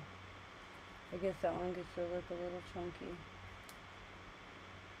 Oh well. I guess that one gets to look a little chunky.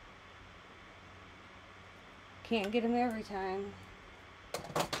 Can't get them every time.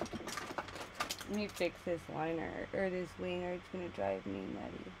 Let me fix this liner, or this wing, or it's going to drive me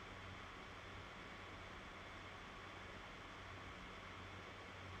nutty.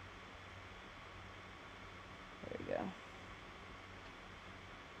 There we go.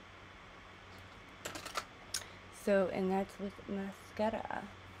 So, and that's with mascara.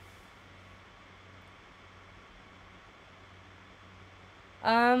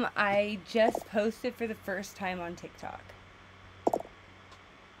 I just posted for the first time on TikTok.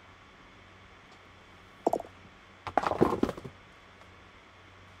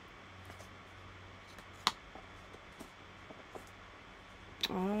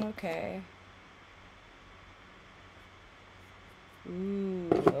 Okay. Ooh,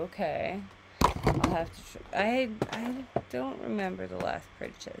 okay. I'll have to I don't remember the last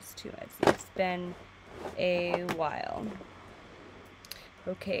purchase too much. It's been a while.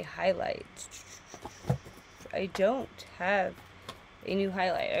 Okay, highlight. I don't have a new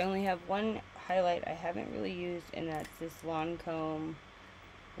highlight. I only have one highlight I haven't really used, and that's this Lancome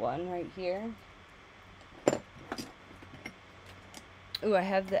one right here. Ooh, I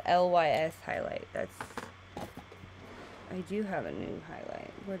have the LYS highlight. I do have a new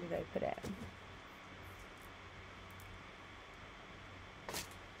highlight. Where did I put it?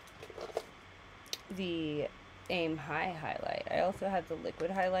 The Aim High highlight. I also have the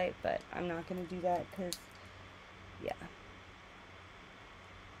liquid highlight, but I'm not going to do that because, yeah.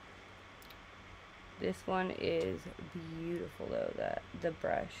 This one is beautiful though, the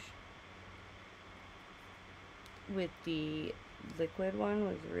brush. With the liquid one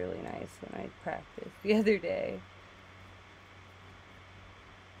was really nice when I practiced the other day.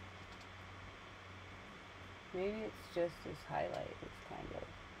 Maybe it's just this highlight is kind of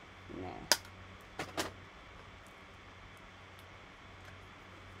meh.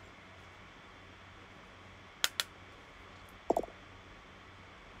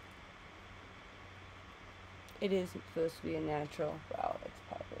 It is supposed to be a natural. Wow, it's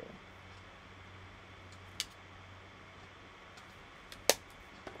popular.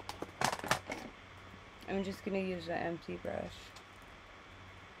 I'm just going to use an empty brush.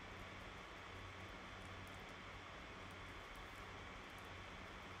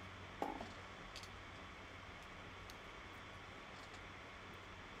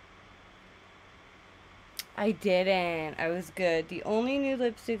 I didn't. I was good. The only new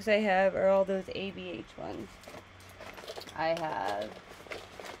lipsticks I have are all those ABH ones. I have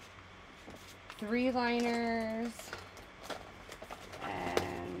 3 liners.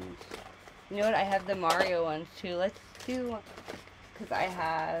 And you know what? I have the Mario ones too. Let's do, because I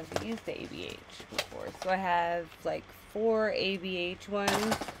have used the ABH before. So I have like 4 ABH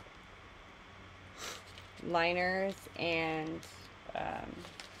ones, liners, and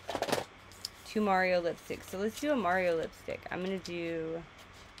 2 Mario lipsticks. So let's do a Mario lipstick. I'm going to do,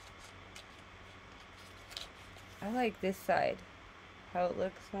 I like this side. How it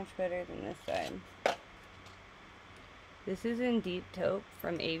looks much better than this side. This is in Deep Taupe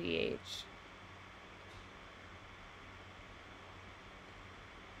from ABH.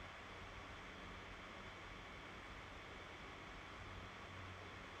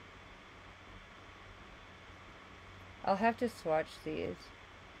 I'll have to swatch these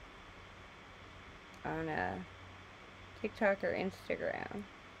on TikTok or Instagram.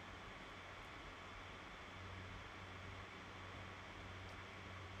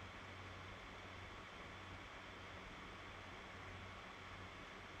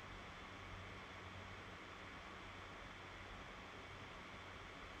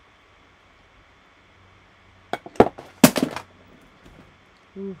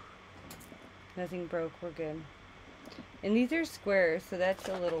 Ooh, nothing broke, we're good. And these are squares, so that's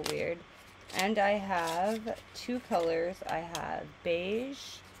a little weird. And I have 2 colors. I have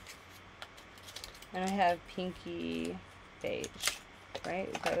beige, and I have pinky beige, right?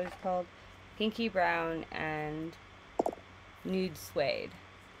 Is that what it's called? Pinky brown and nude suede.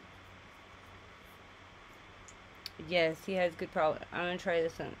 Yes, he has good problem. I'm gonna try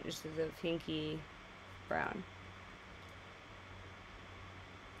this one. This is a pinky brown.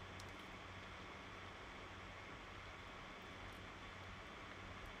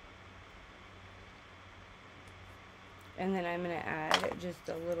 And then I'm going to add just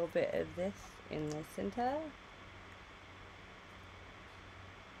a little bit of this in the center.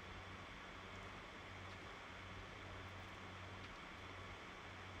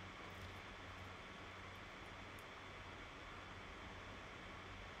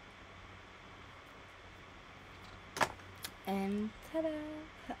 And ta-da!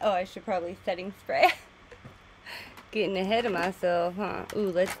 Oh, I should probably setting spray. Getting ahead of myself, huh? Ooh,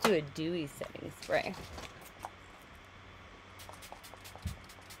 let's do a dewy setting spray.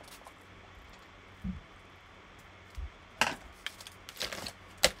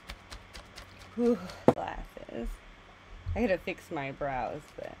 Whew, glasses. I gotta fix my brows,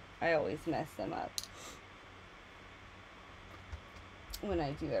 but I always mess them up when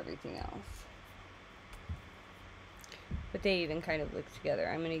I do everything else. But they even kind of look together.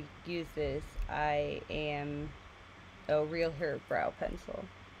 I'm going to use this Real Hair Brow Pencil.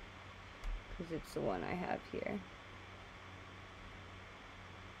 Because it's the one I have here.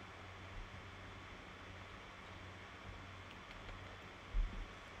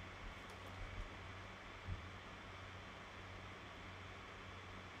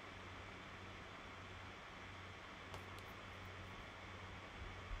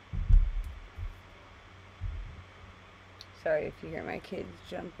 Sorry if you hear my kids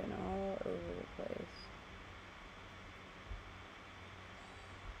jumping all over the place.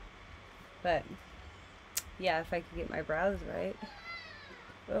 But, yeah, if I could get my brows right.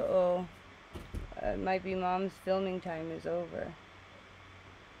 Uh-oh. It might be Mom's filming time is over.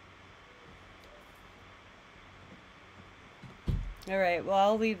 Alright, well,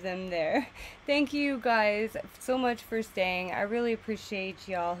 I'll leave them there. Thank you guys so much for staying. I really appreciate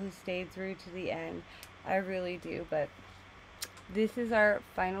y'all who stayed through to the end. I really do, but this is our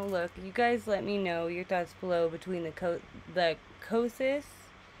final look. You guys let me know your thoughts below between the Kosas,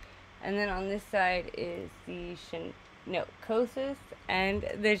 and then on this side is the Kosas and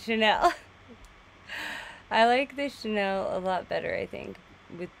the Chanel. I like the Chanel a lot better, I think,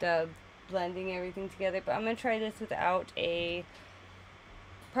 with the blending everything together, but I'm going to try this without a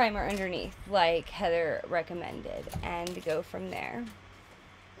primer underneath, like Heather recommended, and go from there.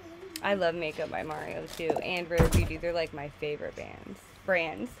 I love Makeup by Mario too, and Rare Beauty. They're like my favorite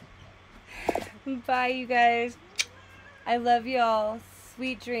brands. Bye, you guys. I love y'all.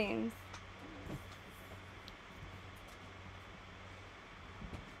 Sweet dreams.